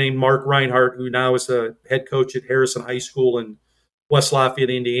kid named Mark Reinhardt, who now is a head coach at Harrison High School in West Lafayette,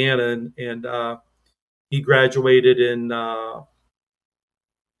 Indiana. And he graduated in, I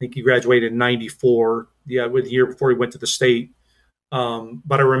think he graduated in 94. Yeah, the year before he went to the state. But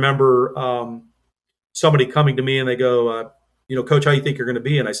I remember somebody coming to me and they go, Coach, how you think you're going to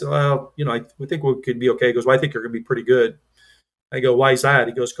be? And I said, well, we think we could be okay. He goes, well, I think you're going to be pretty good. I go, why is that?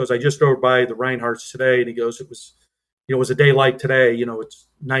 He goes, because I just drove by the Reinhardts today. And he goes, it was a day like today, it's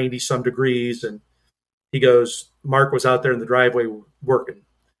 90 some degrees. And he goes, Mark was out there in the driveway working.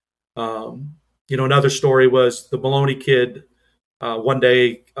 Another story was the Maloney kid one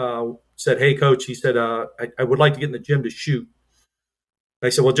day said, hey, Coach, he said, I would like to get in the gym to shoot. I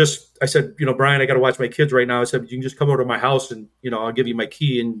said, well, Brian, I got to watch my kids right now. I said, you can just come over to my house and, I'll give you my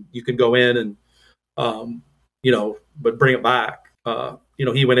key and you can go in and, but bring it back.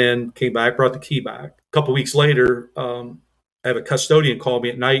 he went in, came back, brought the key back. A couple weeks later, I have a custodian call me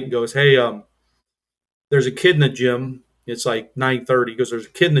at night and goes, "Hey, there's a kid in the gym. It's like 9:30. He goes, there's a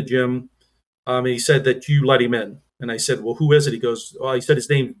kid in the gym. And he said that you let him in." And I said, "Well, who is it?" He goes, "Well," he said, "his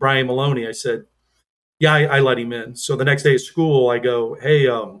name's Brian Maloney." I said, "Yeah, I let him in." So the next day at school, I go, "Hey,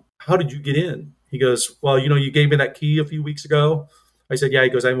 how did you get in?" He goes, "Well, you gave me that key a few weeks ago." I said, "Yeah." He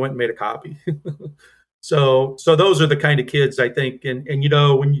goes, "I went and made a copy." So those are the kind of kids, I think. And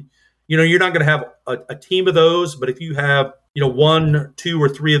when you're not going to have a team of those, but if you have, one, two, or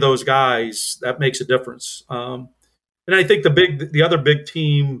three of those guys, that makes a difference. And I think the other big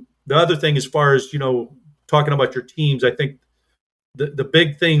team, the other thing as far as, talking about your teams, I think the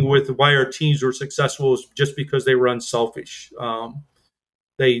big thing with why our teams were successful is just because they were unselfish.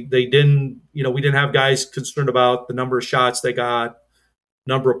 They didn't, we didn't have guys concerned about the number of shots they got,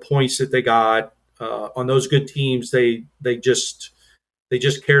 number of points that they got. On those good teams, they just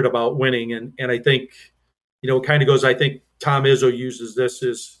cared about winning. And I think, it kind of goes, I think Tom Izzo uses this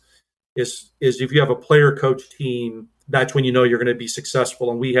is if you have a player coach team, that's when you're going to be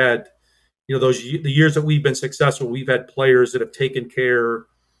successful. And we had, the years that we've been successful, we've had players that have taken care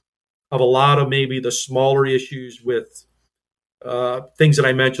of a lot of maybe the smaller issues with things that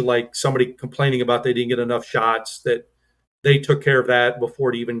I mentioned, like somebody complaining about they didn't get enough shots, that they took care of that before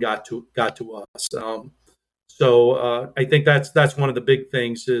it even got to us. So I think that's one of the big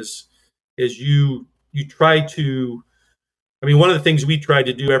things is you try to. I mean, one of the things we tried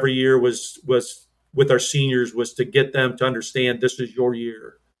to do every year was with our seniors was to get them to understand this is your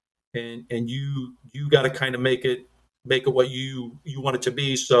year, and you got to kind of make it what you want it to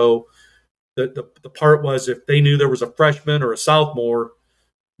be. So the part was, if they knew there was a freshman or a sophomore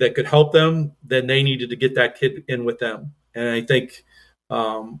that could help them, then they needed to get that kid in with them. And I think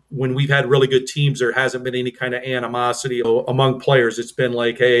when we've had really good teams, there hasn't been any kind of animosity among players. It's been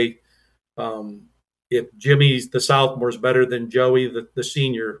like, hey, if Jimmy's the sophomore is better than Joey, the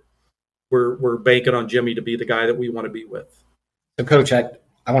senior, we're banking on Jimmy to be the guy that we want to be with. So, Coach, I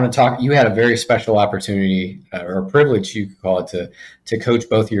want to talk. You had a very special opportunity or a privilege, you could call it, to coach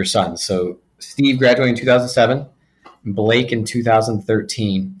both of your sons. So Steve graduated in 2007, Blake in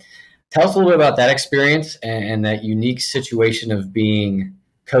 2013. Tell us a little bit about that experience and that unique situation of being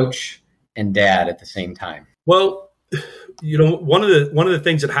coach and dad at the same time. Well, one of the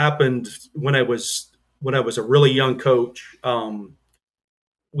things that happened when I was a really young coach,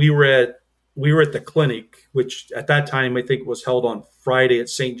 we were at the clinic, which at that time I think was held on Friday at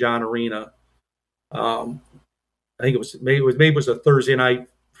St. John Arena. I think maybe it was a Thursday night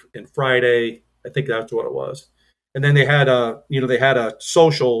and Friday. I think that's what it was. And then they had a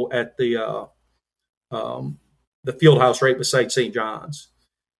social at the field house right beside St. John's.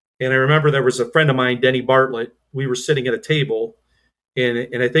 And I remember there was a friend of mine, Denny Bartlett. We were sitting at a table, and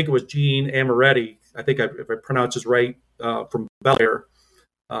I think it was Gene Amoretti. I think if I pronounce his right, from Bel Air,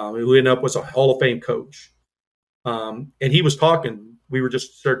 who ended up was a Hall of Fame coach. And he was talking. We were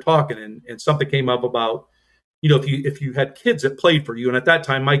just started talking, and something came up about, if you had kids that played for you, and at that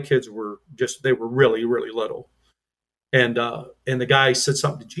time my kids were they were really, really little. And the guy said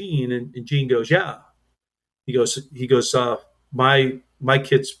something to Gene, and Gene goes, "Yeah." He goes, my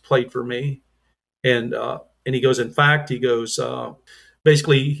kids played for me, and he goes, in fact, he goes,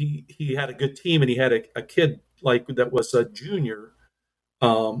 basically he had a good team, and he had a kid like that was a junior,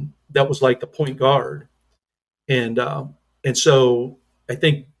 that was like the point guard, and so I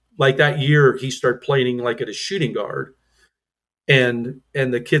think like that year he started playing like at a shooting guard, and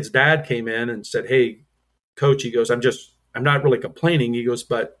the kid's dad came in and said, "Hey, Coach," he goes, I'm not really complaining. He goes,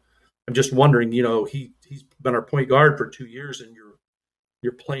 "But I'm just wondering, he's been our point guard for 2 years, and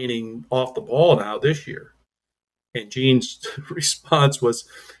you're playing off the ball now this year." And Gene's response was,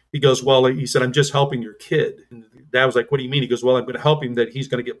 he goes, "Well," he said, "I'm just helping your kid." And Dad was like, "What do you mean?" He goes, "Well, I'm going to help him that he's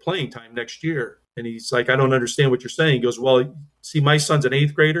going to get playing time next year." And he's like, "I don't understand what you're saying." He goes, "Well, see, my son's an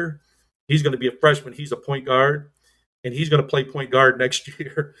 8th grader. He's going to be a freshman. He's a point guard, and he's going to play point guard next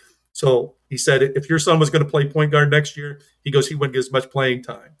year." So he said, if your son was going to play point guard next year, he goes, he wouldn't get as much playing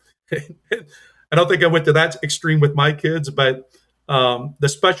time. I don't think I went to that extreme with my kids, but the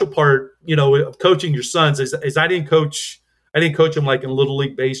special part, of coaching your sons is I didn't coach them like in Little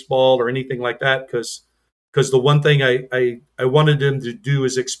League baseball or anything like that, because the one thing I wanted them to do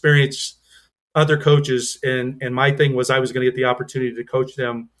is experience other coaches, and my thing was I was going to get the opportunity to coach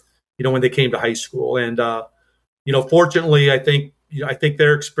them, when they came to high school, and fortunately, I think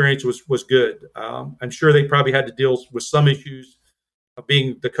their experience was good. I'm sure they probably had to deal with some issues of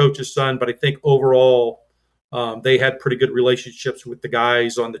being the coach's son, but I think overall they had pretty good relationships with the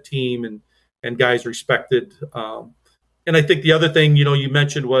guys on the team, and guys respected And I think the other thing, you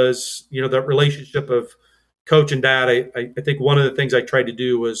mentioned was, that relationship of coach and dad. I think one of the things I tried to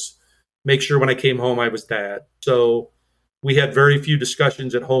do was make sure when I came home, I was dad. So we had very few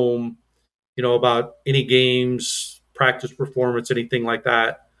discussions at home, about any games, practice performance, anything like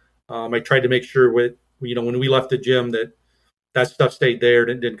that. I tried to make sure when we left the gym that stuff stayed there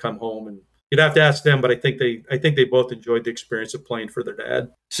and it didn't come home. And you'd have to ask them, but I think they both enjoyed the experience of playing for their dad.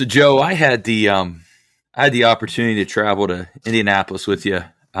 So Joe, I had the opportunity to travel to Indianapolis with you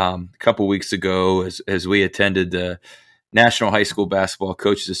a couple weeks ago as we attended the National High School Basketball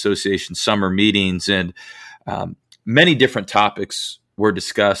Coaches Association summer meetings, and many different topics were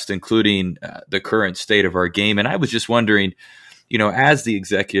discussed, including the current state of our game. And I was just wondering, as the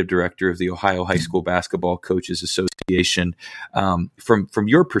executive director of the Ohio High School Basketball Coaches Association, from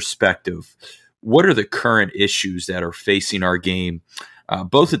your perspective, what are the current issues that are facing our game,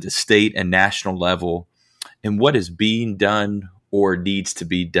 both at the state and national level, and what is being done or needs to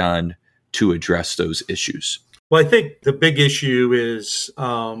be done to address those issues? Well, I think the big issue is,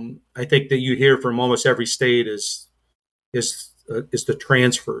 I think that you hear from almost every state is the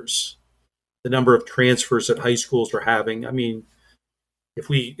transfers, the number of transfers that high schools are having. I mean, if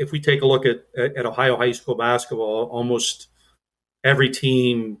we take a look at Ohio high school basketball, almost every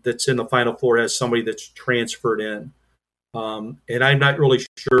team that's in the Final Four has somebody that's transferred in, and I'm not really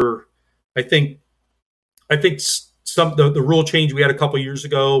sure. I think the rule change we had a couple of years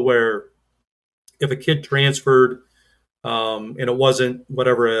ago, where if a kid transferred and it wasn't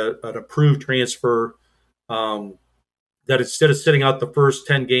an approved transfer, that instead of sitting out the first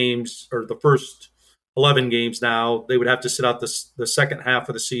 10 games or the first 11 games, now they would have to sit out the second half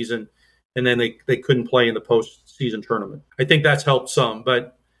of the season, and then they couldn't play in the postseason tournament. I think that's helped some,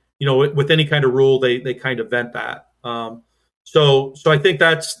 but with any kind of rule, they kind of vent that. So I think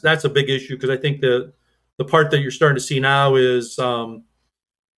that's a big issue, because I think the part that you're starting to see now is you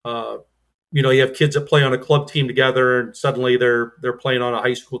have kids that play on a club team together, and suddenly they're playing on a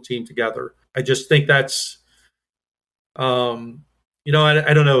high school team together. I just think that's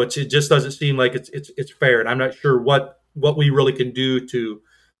I don't know. It just doesn't seem like it's fair, and I'm not sure what we really can do to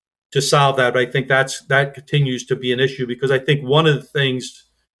solve that. But I think that continues to be an issue, because I think one of the things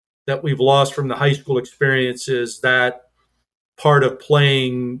that we've lost from the high school experience is that part of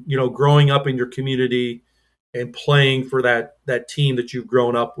playing, growing up in your community and playing for that team that you've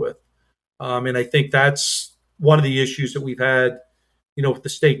grown up with. And I think that's one of the issues that we've had, with the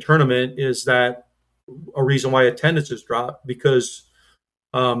state tournament, is that a reason why attendance has dropped, because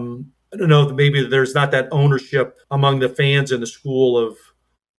I don't know, maybe there's not that ownership among the fans in the school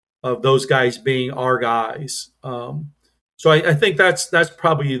of those guys being our guys. So I think that's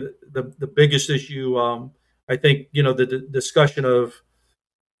probably the biggest issue. I think, the discussion of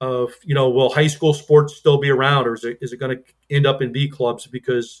will high school sports still be around, or is it going to end up in B clubs?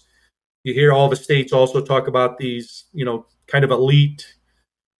 Because you hear all the states also talk about these, kind of elite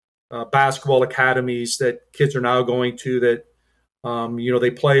basketball academies that kids are now going to, that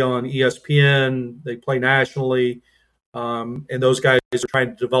they play on ESPN, they play nationally, and those guys are trying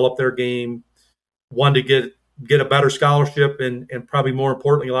to develop their game, one, to get a better scholarship, and probably more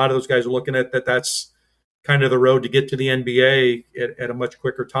importantly, a lot of those guys are looking at that's kind of the road to get to the NBA at a much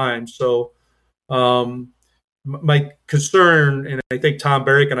quicker time. So my concern, and I think Tom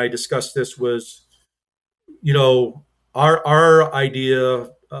Barrick and I discussed this, was, our idea,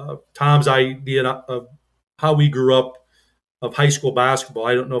 Tom's idea of how we grew up of high school basketball.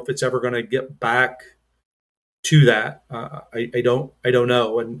 I don't know if it's ever going to get back to that. I don't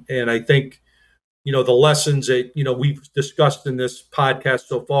know. And I think, the lessons that, we've discussed in this podcast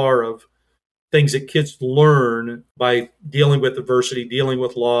so far, of things that kids learn by dealing with adversity, dealing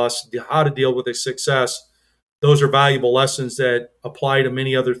with loss, how to deal with a success, those are valuable lessons that apply to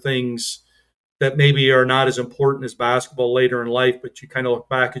many other things that maybe are not as important as basketball later in life. But you kind of look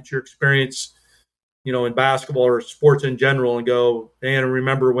back at your experience, in basketball or sports in general, and go, man, I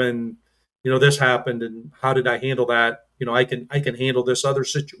remember when, this happened, and how did I handle that? I can handle this other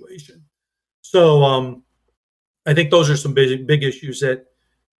situation. So I think those are some big issues that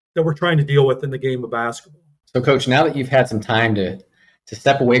we're trying to deal with in the game of basketball. So, Coach, now that you've had some time to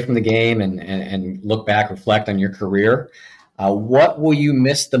step away from the game and look back, reflect on your career, what will you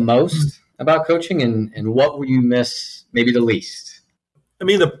miss the most about coaching, and what will you miss maybe the least? I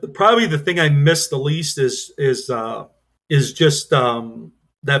mean, probably the thing I miss the least is just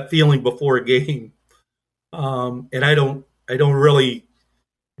that feeling before a game. And it didn't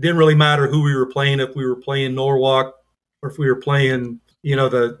really matter who we were playing, if we were playing Norwalk or if we were playing,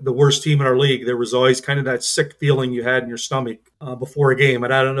 the worst team in our league. There was always kind of that sick feeling you had in your stomach before a game.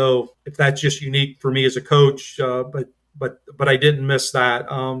 And I don't know if that's just unique for me as a coach, but but I didn't miss that.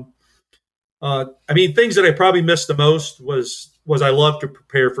 I mean, things that I probably missed the most was I loved to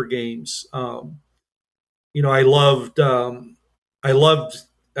prepare for games. I I loved I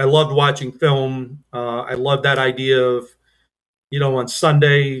loved watching film. I loved that idea of on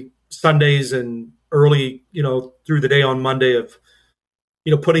Sundays and early through the day on Monday of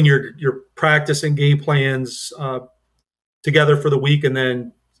putting your practice and game plans together for the week, and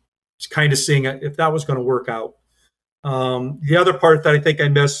then just kind of seeing if that was going to work out. The other part that I think I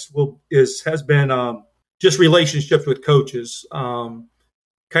miss has been just relationships with coaches,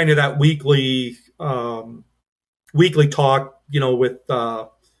 kind of that weekly talk, with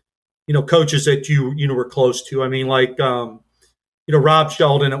coaches that you were close to. I mean, like Rob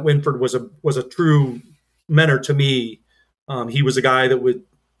Sheldon at Winford was a true mentor to me. He was a guy that would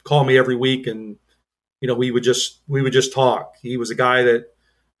call me every week, and we would just talk. He was a guy that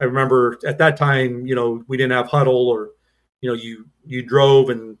I remember at that time, we didn't have Huddle, or you drove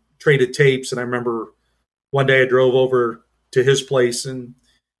and traded tapes. And I remember one day I drove over to his place, and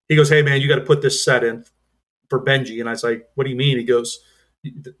he goes, "Hey man, you got to put this set in for Benji." And I was like, "What do you mean?" He goes,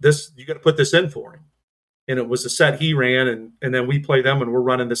 "This, you got to put this in for him." And it was the set he ran, and then we play them, and we're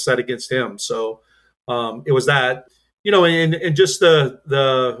running the set against him. So it was that, and just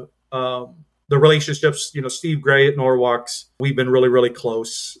the relationships. Steve Gray at Norwalk's, we've been really, really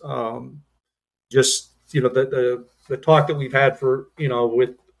close. Just the talk that we've had for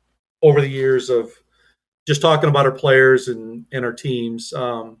with over the years of just talking about our players and our teams.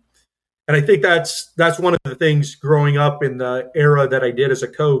 And I think that's one of the things growing up in the era that I did as a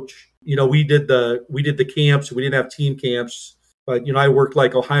coach. We did the camps. We didn't have team camps, but I worked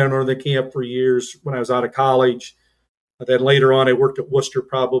like Ohio Northern Camp for years when I was out of college. Then later on, I worked at Worcester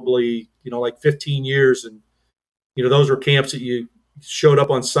probably like 15 years, and those were camps that you showed up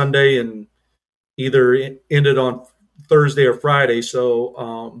on Sunday and either ended on Thursday or Friday.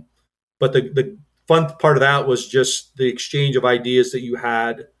 So, but the fun part of that was just the exchange of ideas that you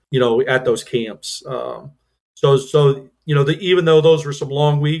had, at those camps. Even though those were some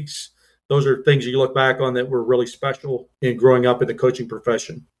long weeks, those are things you look back on that were really special in growing up in the coaching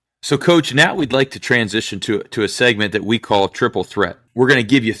profession. So, Coach, now we'd like to transition to a segment that we call Triple Threat. We're going to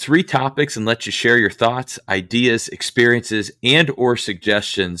give you 3 topics and let you share your thoughts, ideas, experiences, and or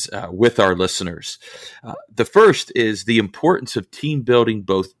suggestions with our listeners. The first is the importance of team building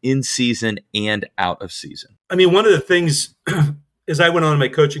both in season and out of season. I mean, one of the things as I went on in my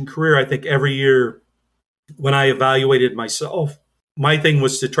coaching career, I think every year when I evaluated myself, my thing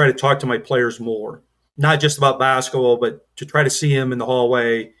was to try to talk to my players more, not just about basketball, but to try to see them in the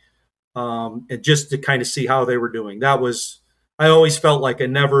hallway, and just to kind of see how they were doing. I always felt like I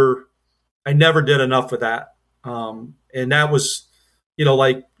never did enough with that. And that was,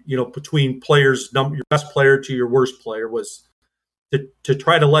 between players, your best player to your worst player, was to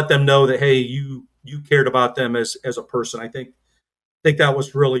try to let them know that, hey, you cared about them as a person. I think that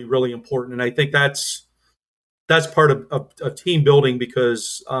was really, really important. And I think that's part of team building,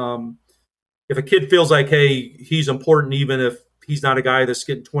 because if a kid feels like, hey, he's important, even if he's not a guy that's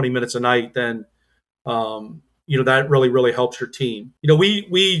getting 20 minutes a night, then that really, really helps your team.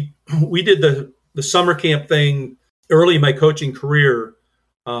 We did the summer camp thing early in my coaching career.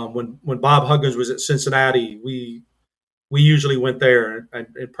 When Bob Huggins was at Cincinnati, we usually went there, and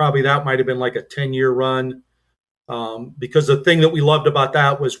probably that might have been like a 10-year run, because the thing that we loved about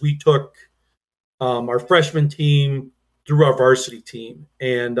that was we took our freshman team through our varsity team,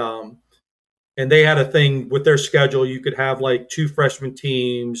 and they had a thing with their schedule. You could have like 2 freshman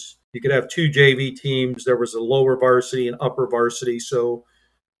teams. You could have 2 JV teams. There was a lower varsity and upper varsity. So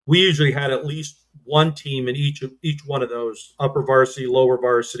we usually had at least one team in each one of those, upper varsity, lower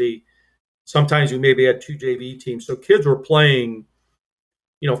varsity. Sometimes we maybe had 2 JV teams. So kids were playing,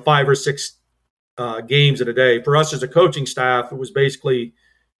 5 or 6 games in a day. For us as a coaching staff, it was basically,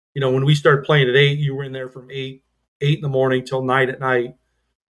 when we started playing at 8, you were in there from 8 in the morning till 9 at night.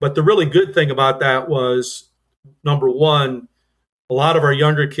 But the really good thing about that was, number one, a lot of our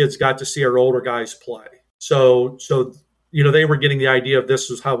younger kids got to see our older guys play. So they were getting the idea of this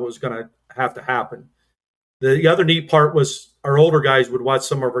was how it was going to have to happen. The other neat part was our older guys would watch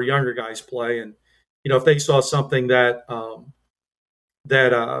some of our younger guys play, and if they saw something that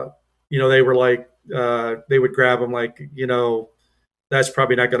they were like, they would grab them like, that's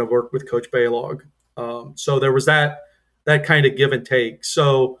probably not going to work with Coach Balogh. So there was that kind of give and take.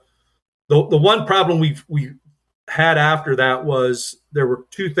 So the one problem we had after that was there were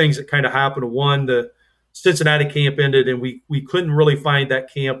 2 things that kind of happened. One, the Cincinnati camp ended, and we couldn't really find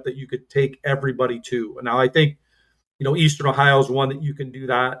that camp that you could take everybody to. Now, I think, Eastern Ohio is one that you can do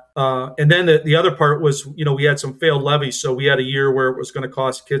that. And then the other part was, we had some failed levies. So we had a year where it was going to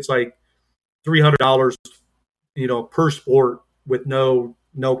cost kids like $300, per sport with no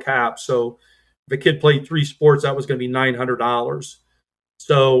cap. So if a kid played 3 sports, that was going to be $900.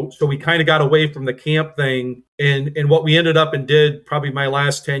 So we kind of got away from the camp thing. And what we ended up and did probably my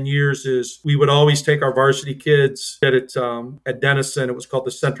last 10 years is we would always take our varsity kids at Denison. It was called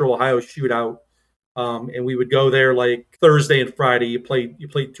the Central Ohio Shootout. And we would go there like Thursday and Friday. You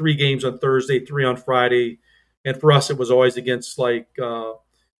played 3 games on Thursday, 3 on Friday. And for us, it was always against like,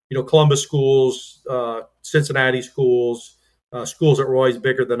 Columbus schools, Cincinnati schools, schools that were always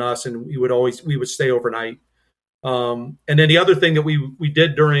bigger than us. And we would stay overnight. And then the other thing that we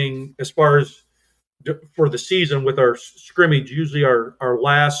did during, as far as for the season with our scrimmage, usually our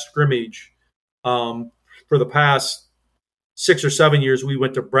last scrimmage, for the past 6 or 7 years, we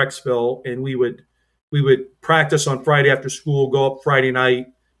went to Brecksville, and we would practice on Friday after school, go up Friday night,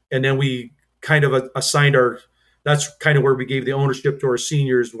 and then we kind of assigned that's kind of where we gave the ownership to our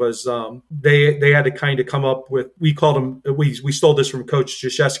seniors. Was they had to kind of come up with, we called them, we stole this from Coach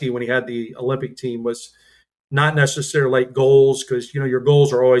Krzyzewski when he had the Olympic team, was not necessarily like goals, because your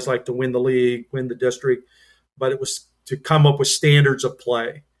goals are always like to win the league, win the district, but it was to come up with standards of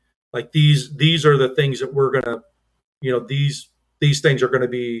play. Like these are the things that we're gonna, these things are going to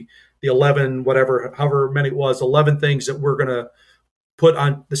be the 11, however many it was, 11 things that we're going to put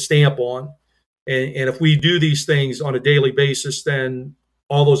on the stamp on. And if we do these things on a daily basis, then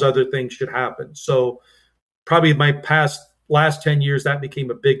all those other things should happen. So probably last 10 years, that became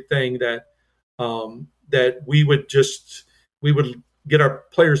a big thing that we would get our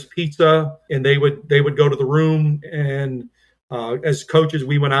players pizza, and they would go to the room, and as coaches,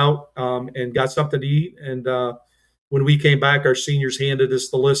 we went out and got something to eat. And when we came back, our seniors handed us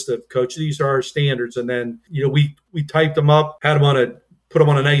the list of, Coach, these are our standards. And then, we typed them up, put them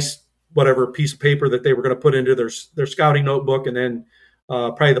on a nice, piece of paper that they were going to put into their scouting notebook. And then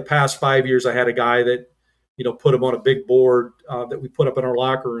probably the past 5 years, I had a guy that, put them on a big board that we put up in our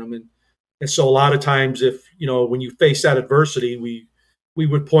locker room. And so a lot of times if, when you face that adversity, we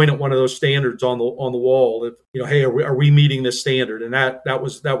would point at one of those standards on the wall. If, hey, are we meeting this standard? And that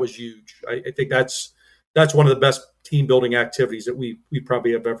was huge. I think that's one of the best team building activities that we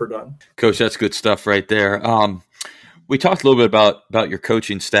probably have ever done. Coach, that's good stuff right there. We talked a little bit about your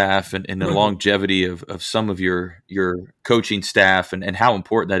coaching staff and the longevity of some of your coaching staff and how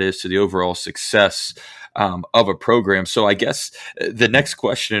important that is to the overall success of a program. So I guess the next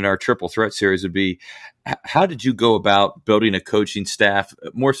question in our Triple Threat series would be, how did you go about building a coaching staff?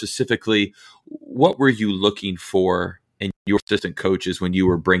 More specifically, what were you looking for in your assistant coaches when you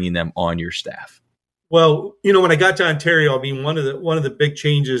were bringing them on your staff? Well, when I got to Ontario, I mean, one of the big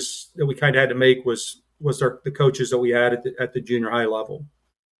changes that we kind of had to make was the coaches that we had at the junior high level.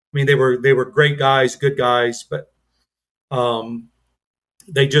 I mean, they were great guys, good guys, but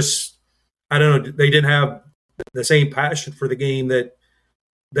they just, I don't know, they didn't have the same passion for the game that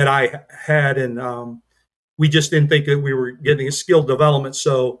I had, and we just didn't think that we were getting a skill development.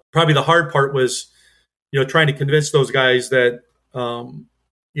 So probably the hard part was, trying to convince those guys that,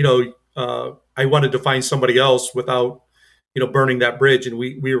 I wanted to find somebody else without, burning that bridge. And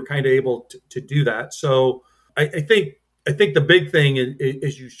we were kind of able to do that. So I think the big thing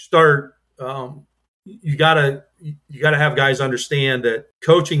is you start, you gotta have guys understand that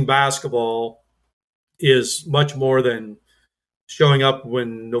coaching basketball is much more than showing up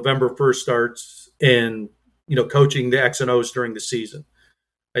when November 1st starts and, coaching the X and O's during the season.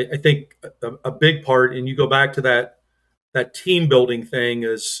 I think a big part, and you go back to that team building thing,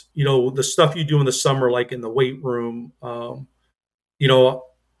 is, the stuff you do in the summer, like in the weight room. I'm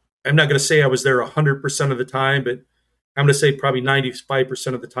not going to say I was there 100% of the time, but I'm going to say probably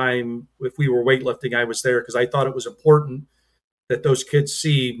 95% of the time, if we were weightlifting, I was there because I thought it was important that those kids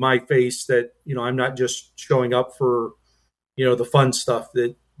see my face, that, I'm not just showing up for, the fun stuff,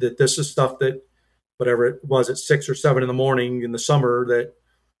 that this is stuff that, whatever it was at 6 or 7 in the morning in the summer, that,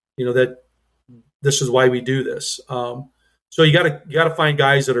 that this is why we do this. So you got to find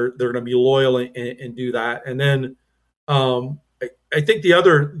guys that are going to be loyal and do that. And then I think the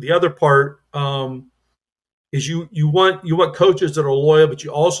other part is you want coaches that are loyal, but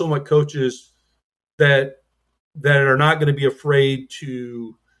you also want coaches that are not going to be afraid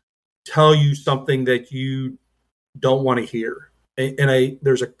to tell you something that you don't want to hear. And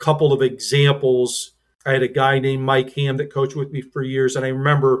there's a couple of examples. I had a guy named Mike Ham that coached with me for years, and I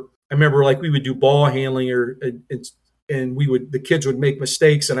remember like we would do ball handling and the kids would make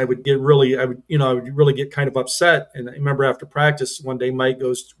mistakes, and I would really get kind of upset. And I remember after practice one day, Mike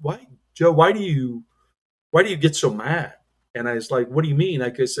goes, "Why, Joe? Why do you why do you get so mad? And I was like, what do you mean?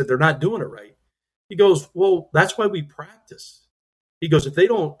 Like I said, they're not doing it right. He goes, well, that's why we practice. He goes, if they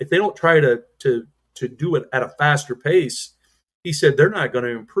don't try to do it at a faster pace, he said they're not going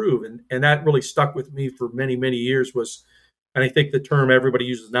to improve. And that really stuck with me for many, many years was, and I think the term everybody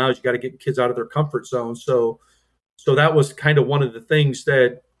uses now is you got to get kids out of their comfort zone. So that was kind of one of the things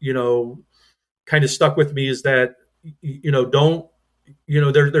that, kind of stuck with me is that, don't,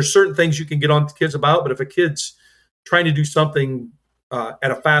 there's certain things you can get on to kids about, but if a kid's trying to do something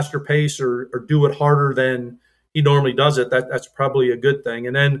at a faster pace or do it harder than he normally does it, that's probably a good thing.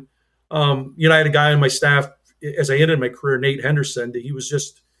 And then, I had a guy on my staff as I ended my career, Nate Henderson. He was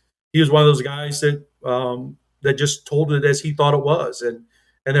one of those guys that just told it as he thought it was. And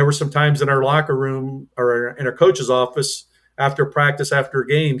there were some times in our locker room or in our coach's office after practice, after a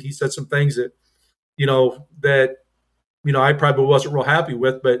game, he said some things that, I probably wasn't real happy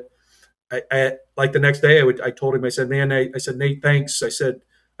with, but I like the next day I told him, I said, man, I said, Nate, thanks. I said,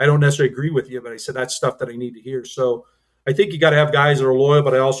 I don't necessarily agree with you, but I said, that's stuff that I need to hear. So I think you got to have guys that are loyal,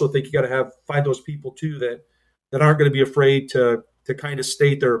 but I also think you got to find those people too that aren't going to be afraid to kind of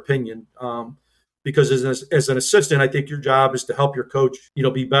state their opinion. Because as an assistant, I think your job is to help your coach,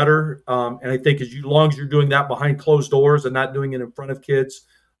 be better. And I think as long as you're doing that behind closed doors and not doing it in front of kids,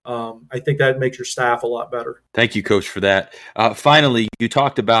 I think that makes your staff a lot better. Thank you, Coach, for that. Finally, you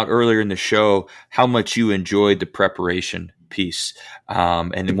talked about earlier in the show how much you enjoyed the preparation piece,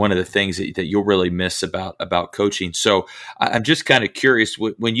 and one of the things that you'll really miss about coaching. So I'm just kind of curious,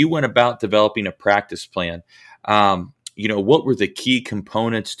 when you went about developing a practice plan, what were the key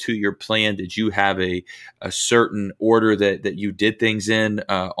components to your plan? Did you have a certain order that you did things in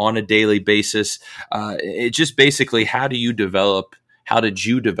on a daily basis? It just basically, how did you develop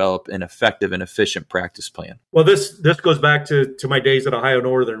an effective and efficient practice plan? Well, this goes back to my days at Ohio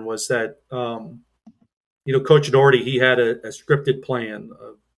Northern, was that, Coach Doherty, he had a scripted plan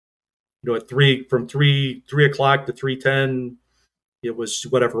of, at from 3 o'clock to 3:10, it was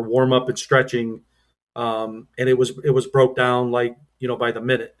whatever, warm up and stretching. And it was broke down like, by the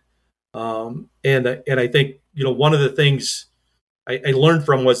minute. And I think, one of the things I learned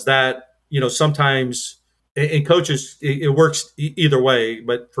from was that, sometimes in coaches, it works either way,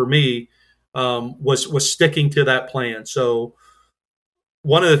 but for me, was sticking to that plan. So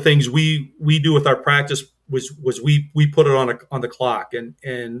one of the things we do with our practice was we put it on the clock.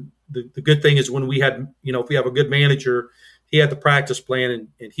 And the good thing is when we had, if we have a good manager, he had the practice plan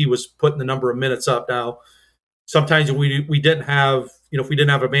and he was putting the number of minutes up. Now, sometimes if we didn't have, if we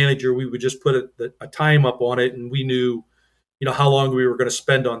didn't have a manager, we would just put a time up on it, and we knew, how long we were going to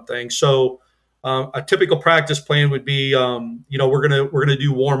spend on things. So a typical practice plan would be, we're gonna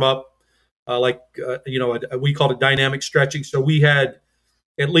do warm up, we called it dynamic stretching. So we had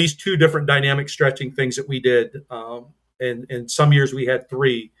at least 2 different dynamic stretching things that we did, and some years we had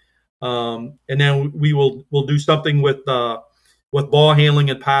 3. And then we'll do something with ball handling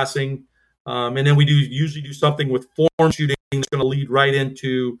and passing, and then we usually do something with form shooting. That's going to lead right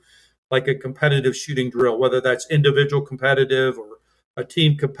into like a competitive shooting drill, whether that's individual competitive or a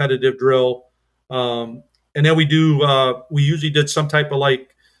team competitive drill. And then we usually did some type of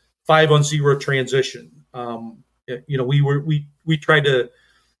like 5-on-0 transition. We tried to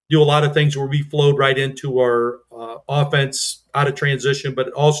do a lot of things where we flowed right into our offense out of transition,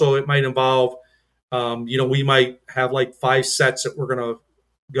 but also it might involve, we might have like 5 sets that we're going to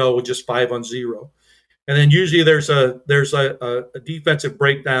go with just 5-on-0. And then usually there's a defensive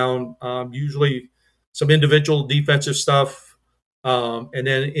breakdown, usually some individual defensive stuff. And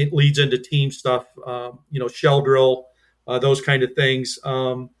then it leads into team stuff, shell drill, those kind of things.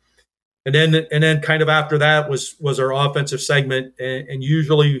 And then kind of after that was our offensive segment. And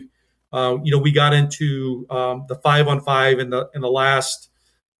usually, we got into the 5-on-5 in the last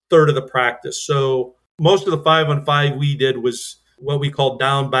third of the practice. So most of the 5-on-5 we did was what we called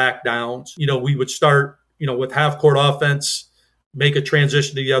down, back, downs. We would start, with half court offense, make a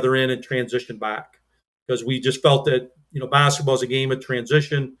transition to the other end and transition back, because we just felt that, basketball is a game of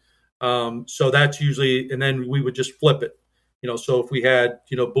transition. So that's usually, and then we would just flip it. So if we had,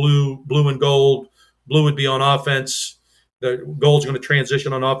 blue and gold, blue would be on offense. The gold's going to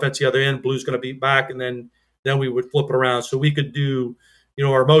transition on offense the other end. Blue's going to be back, and then we would flip it around. So we could do,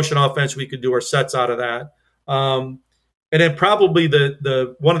 our motion offense. We could do our sets out of that. And then probably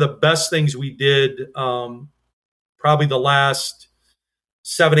the one of the best things we did, probably the last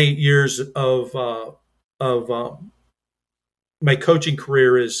 7-8 years of my coaching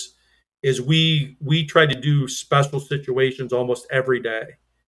career is we try to do special situations almost every day.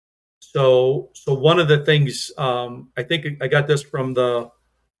 So one of the things, I think I got this from the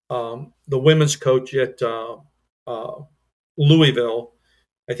the women's coach at uh, Louisville.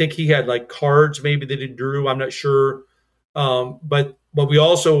 I think he had like cards maybe that he drew. I'm not sure. But we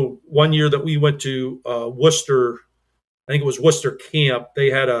also, one year that we went to Worcester, I think it was Worcester camp, they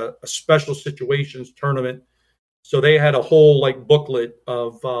had a special situations tournament. So they had a whole like booklet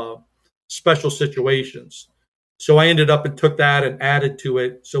of special situations. So I ended up and took that and added to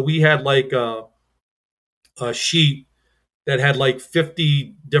it. So we had like a sheet that had like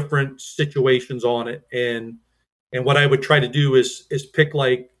 50 different situations on it. And what I would try to do is pick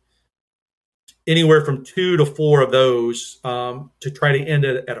like anywhere from 2 to 4 of those to try to end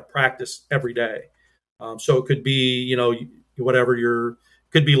it at a practice every day. So it could be, whatever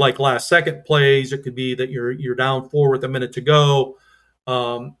could be like last second plays. It could be that you're down 4 with a minute to go.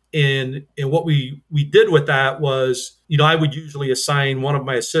 And what we did with that was, I would usually assign one of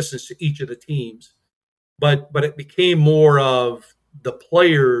my assistants to each of the teams, but it became more of the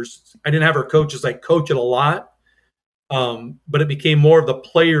players. I didn't have our coaches like coach it a lot. But it became more of the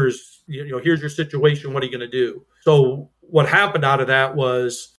players, here's your situation. What are you going to do? So what happened out of that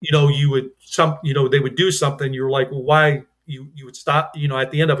was, they would do something. You were like, well, why you would stop,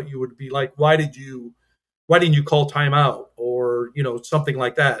 at the end of it, you would be like, why didn't you call timeout or, something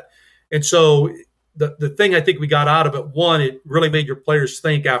like that. And so the thing I think we got out of it, one, it really made your players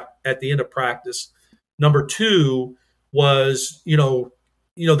think at the end of practice. Number two was,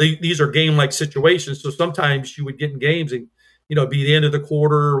 these are game-like situations. So sometimes you would get in games and, be the end of the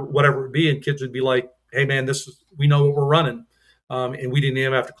quarter, whatever it would be, and kids would be like, hey, man, we know what we're running. And we didn't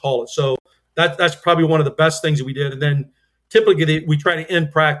even have to call it. So that's probably one of the best things that we did. And then typically we try to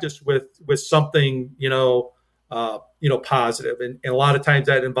end practice with something, positive. And a lot of times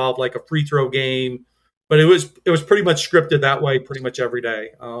that involved like a free throw game. But it was pretty much scripted that way pretty much every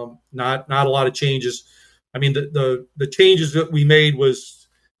day. Not a lot of changes. I mean, the changes that we made was,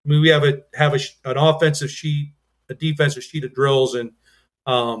 we have an offensive sheet, a defensive sheet of drills, and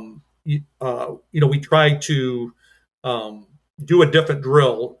we try to do a different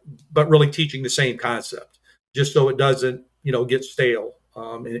drill, but really teaching the same concept, just so it doesn't get stale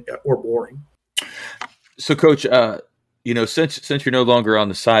or boring. So, Coach, since you're no longer on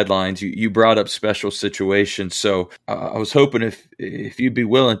the sidelines, you brought up special situations. So I was hoping if you'd be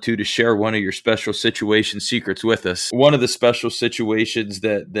willing to share one of your special situation secrets with us. One of the special situations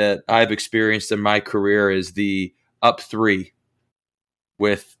that I've experienced in my career is the up 3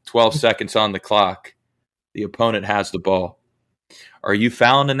 with 12 seconds on the clock. The opponent has the ball. Are you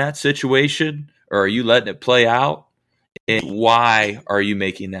fouling in that situation, or are you letting it play out? And why are you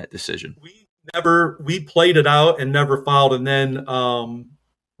making that decision? We played it out and never fouled. And then a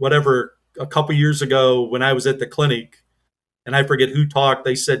couple years ago when I was at the clinic, and I forget who talked,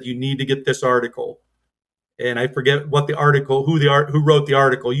 they said, you need to get this article. And I forget what the article, who wrote the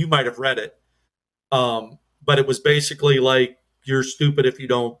article. You might have read it. But it was basically like, you're stupid if you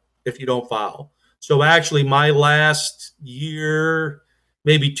don't foul. So actually my last year,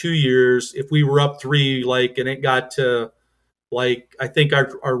 maybe 2 years, if we were up 3, and it got to, I think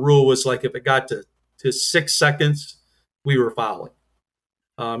our rule was like, if it got to 6 seconds, we were fouling.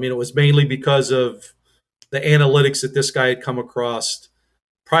 It was mainly because of the analytics that this guy had come across.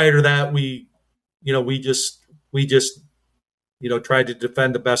 Prior to that, we just tried to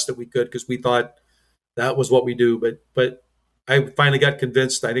defend the best that we could because we thought that was what we do. But I finally got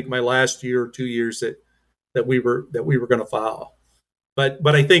convinced, I think my last year or 2 years, that we were going to foul. But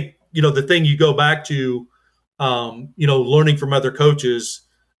I think, the thing you go back to, learning from other coaches,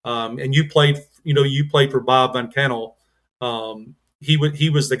 and you played for Bob Van Kennel. He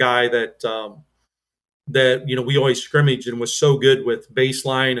was the guy that we always scrimmaged and was so good with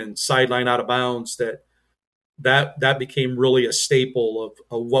baseline and sideline out of bounds that became really a staple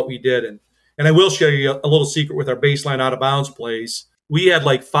of what we did. And I will share you a little secret with our baseline out of bounds plays. We had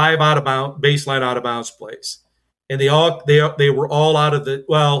like 5 baseline out of bounds plays, and they were all out of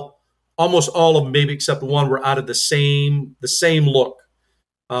almost all of them, maybe except one, were out of the same look.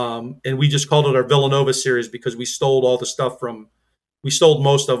 And we just called it our Villanova series because we stole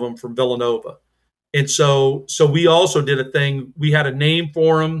most of them from Villanova. And so we also did a thing. We had a name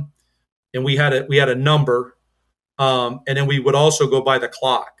for them, and we had a number, and then we would also go by the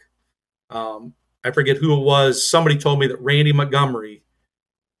clock. I forget who it was. Somebody told me that Randy Montgomery,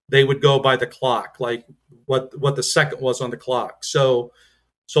 they would go by the clock, like what the second was on the clock. So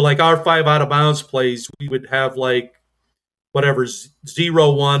like our 5 out of bounds plays, we would have like whatever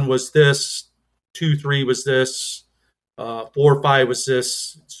 0-1 was this, 2-3 was this, 4-5 was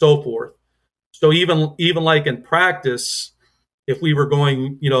this, so forth. So even like in practice, if we were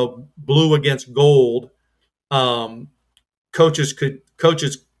going, blue against gold, coaches could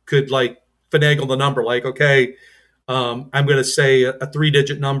could like finagle the number, like, okay, I'm going to say a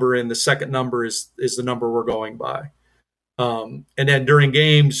 3-digit number, and the second number is the number we're going by. And then during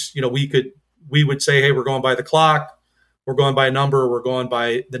games, we would say, hey, we're going by the clock, we're going by a number, we're going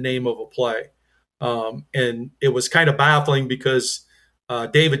by the name of a play. And it was kind of baffling because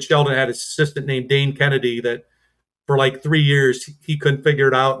David Sheldon had an assistant named Dane Kennedy that for like 3 years he couldn't figure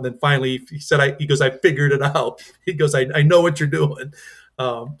it out, and then finally he said, I figured it out. He goes, I know what you're doing.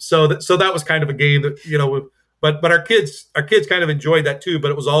 So that was kind of a game that but our kids kind of enjoyed that too.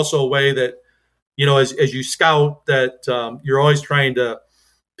 But it was also a way that as you scout, that you're always trying to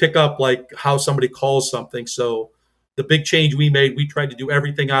pick up like how somebody calls something. So the big change we made, we tried to do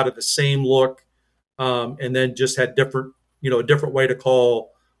everything out of the same look, and then just had different a different way to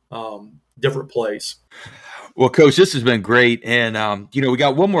call different plays. Well, Coach, this has been great. And, we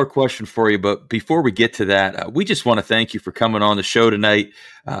got one more question for you. But before we get to that, we just want to thank you for coming on the show tonight,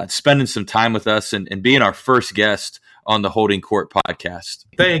 spending some time with us and being our first guest on the Holding Court podcast.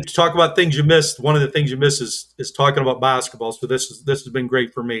 Thanks. Talk about things you missed. One of the things you miss is talking about basketball. So this has been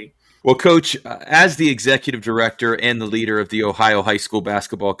great for me. Well, Coach, as the executive director and the leader of the Ohio High School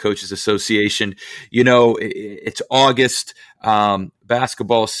Basketball Coaches Association, it's August.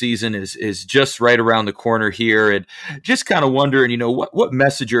 Basketball season is just right around the corner here, and just kind of wondering, what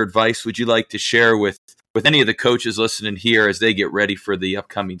message or advice would you like to share with any of the coaches listening here as they get ready for the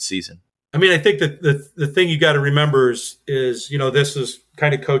upcoming season? I mean, I think that the thing you got to remember is this is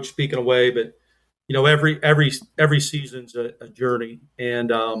kind of coach speaking away, but every season's a journey, and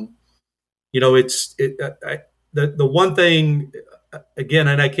the one thing again,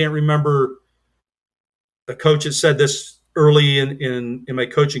 and I can't remember the coach has said this early in my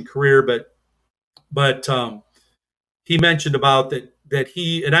coaching career, but he mentioned about that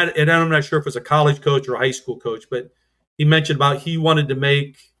he and I'm not sure if it was a college coach or a high school coach, but he mentioned about he wanted to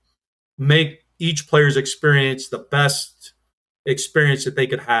make each player's experience the best experience that they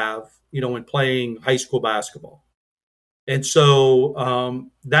could have, when playing high school basketball. And so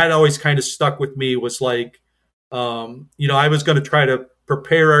that always kind of stuck with me, was like, I was going to try to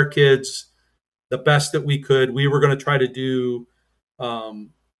prepare our kids the best that we could. We were going to try to do,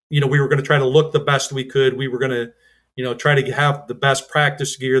 we were going to try to look the best we could. We were going to, try to have the best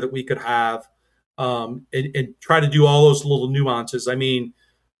practice gear that we could have, and try to do all those little nuances. I mean,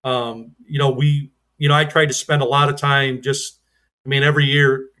 I tried to spend a lot of time every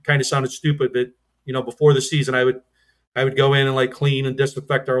year, it kind of sounded stupid, but, before the season, I would go in and like clean and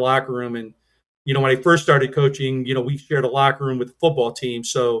disinfect our locker room. And, when I first started coaching, we shared a locker room with the football team.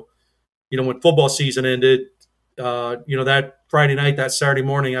 So, when football season ended, that Friday night, that Saturday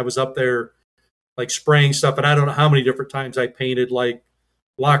morning, I was up there like spraying stuff. And I don't know how many different times I painted like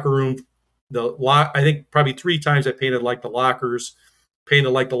locker room, I think probably 3 times I painted like the lockers, painted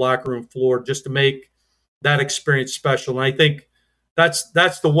like the locker room floor, just to make that experience special. And I think that's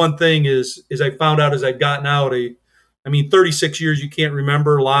the one thing is I found out as I've gotten out, 36 years, you can't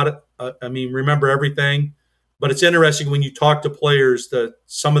remember a lot remember everything. But it's interesting when you talk to players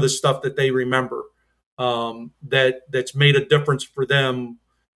some of the stuff that they remember, that's made a difference for them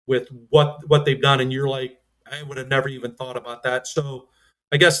with what they've done. And you're like, I would have never even thought about that. So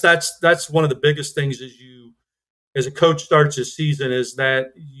I guess that's one of the biggest things as a coach starts his season, is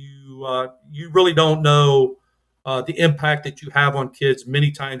that you really don't know the impact that you have on kids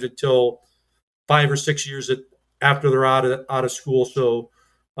many times until 5 or 6 years after they're out of school. So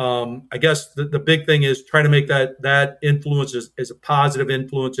I guess the big thing is try to make that influence as a positive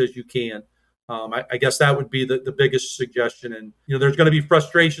influence as you can. I guess that would be the biggest suggestion. And, there's going to be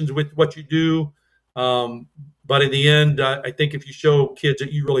frustrations with what you do. But in the end, I think if you show kids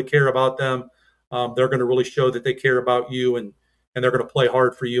that you really care about them, they're going to really show that they care about you, and they're going to play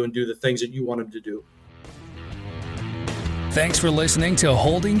hard for you and do the things that you want them to do. Thanks for listening to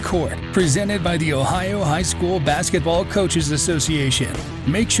Holding Court, presented by the Ohio High School Basketball Coaches Association.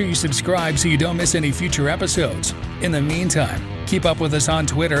 Make sure you subscribe so you don't miss any future episodes. In the meantime, keep up with us on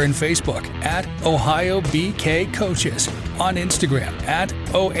Twitter and Facebook at OhioBK Coaches, on Instagram at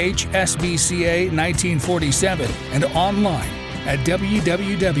OHSBCA1947, and online at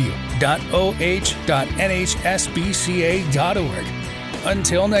www.oh.nhsbca.org.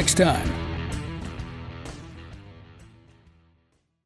 Until next time.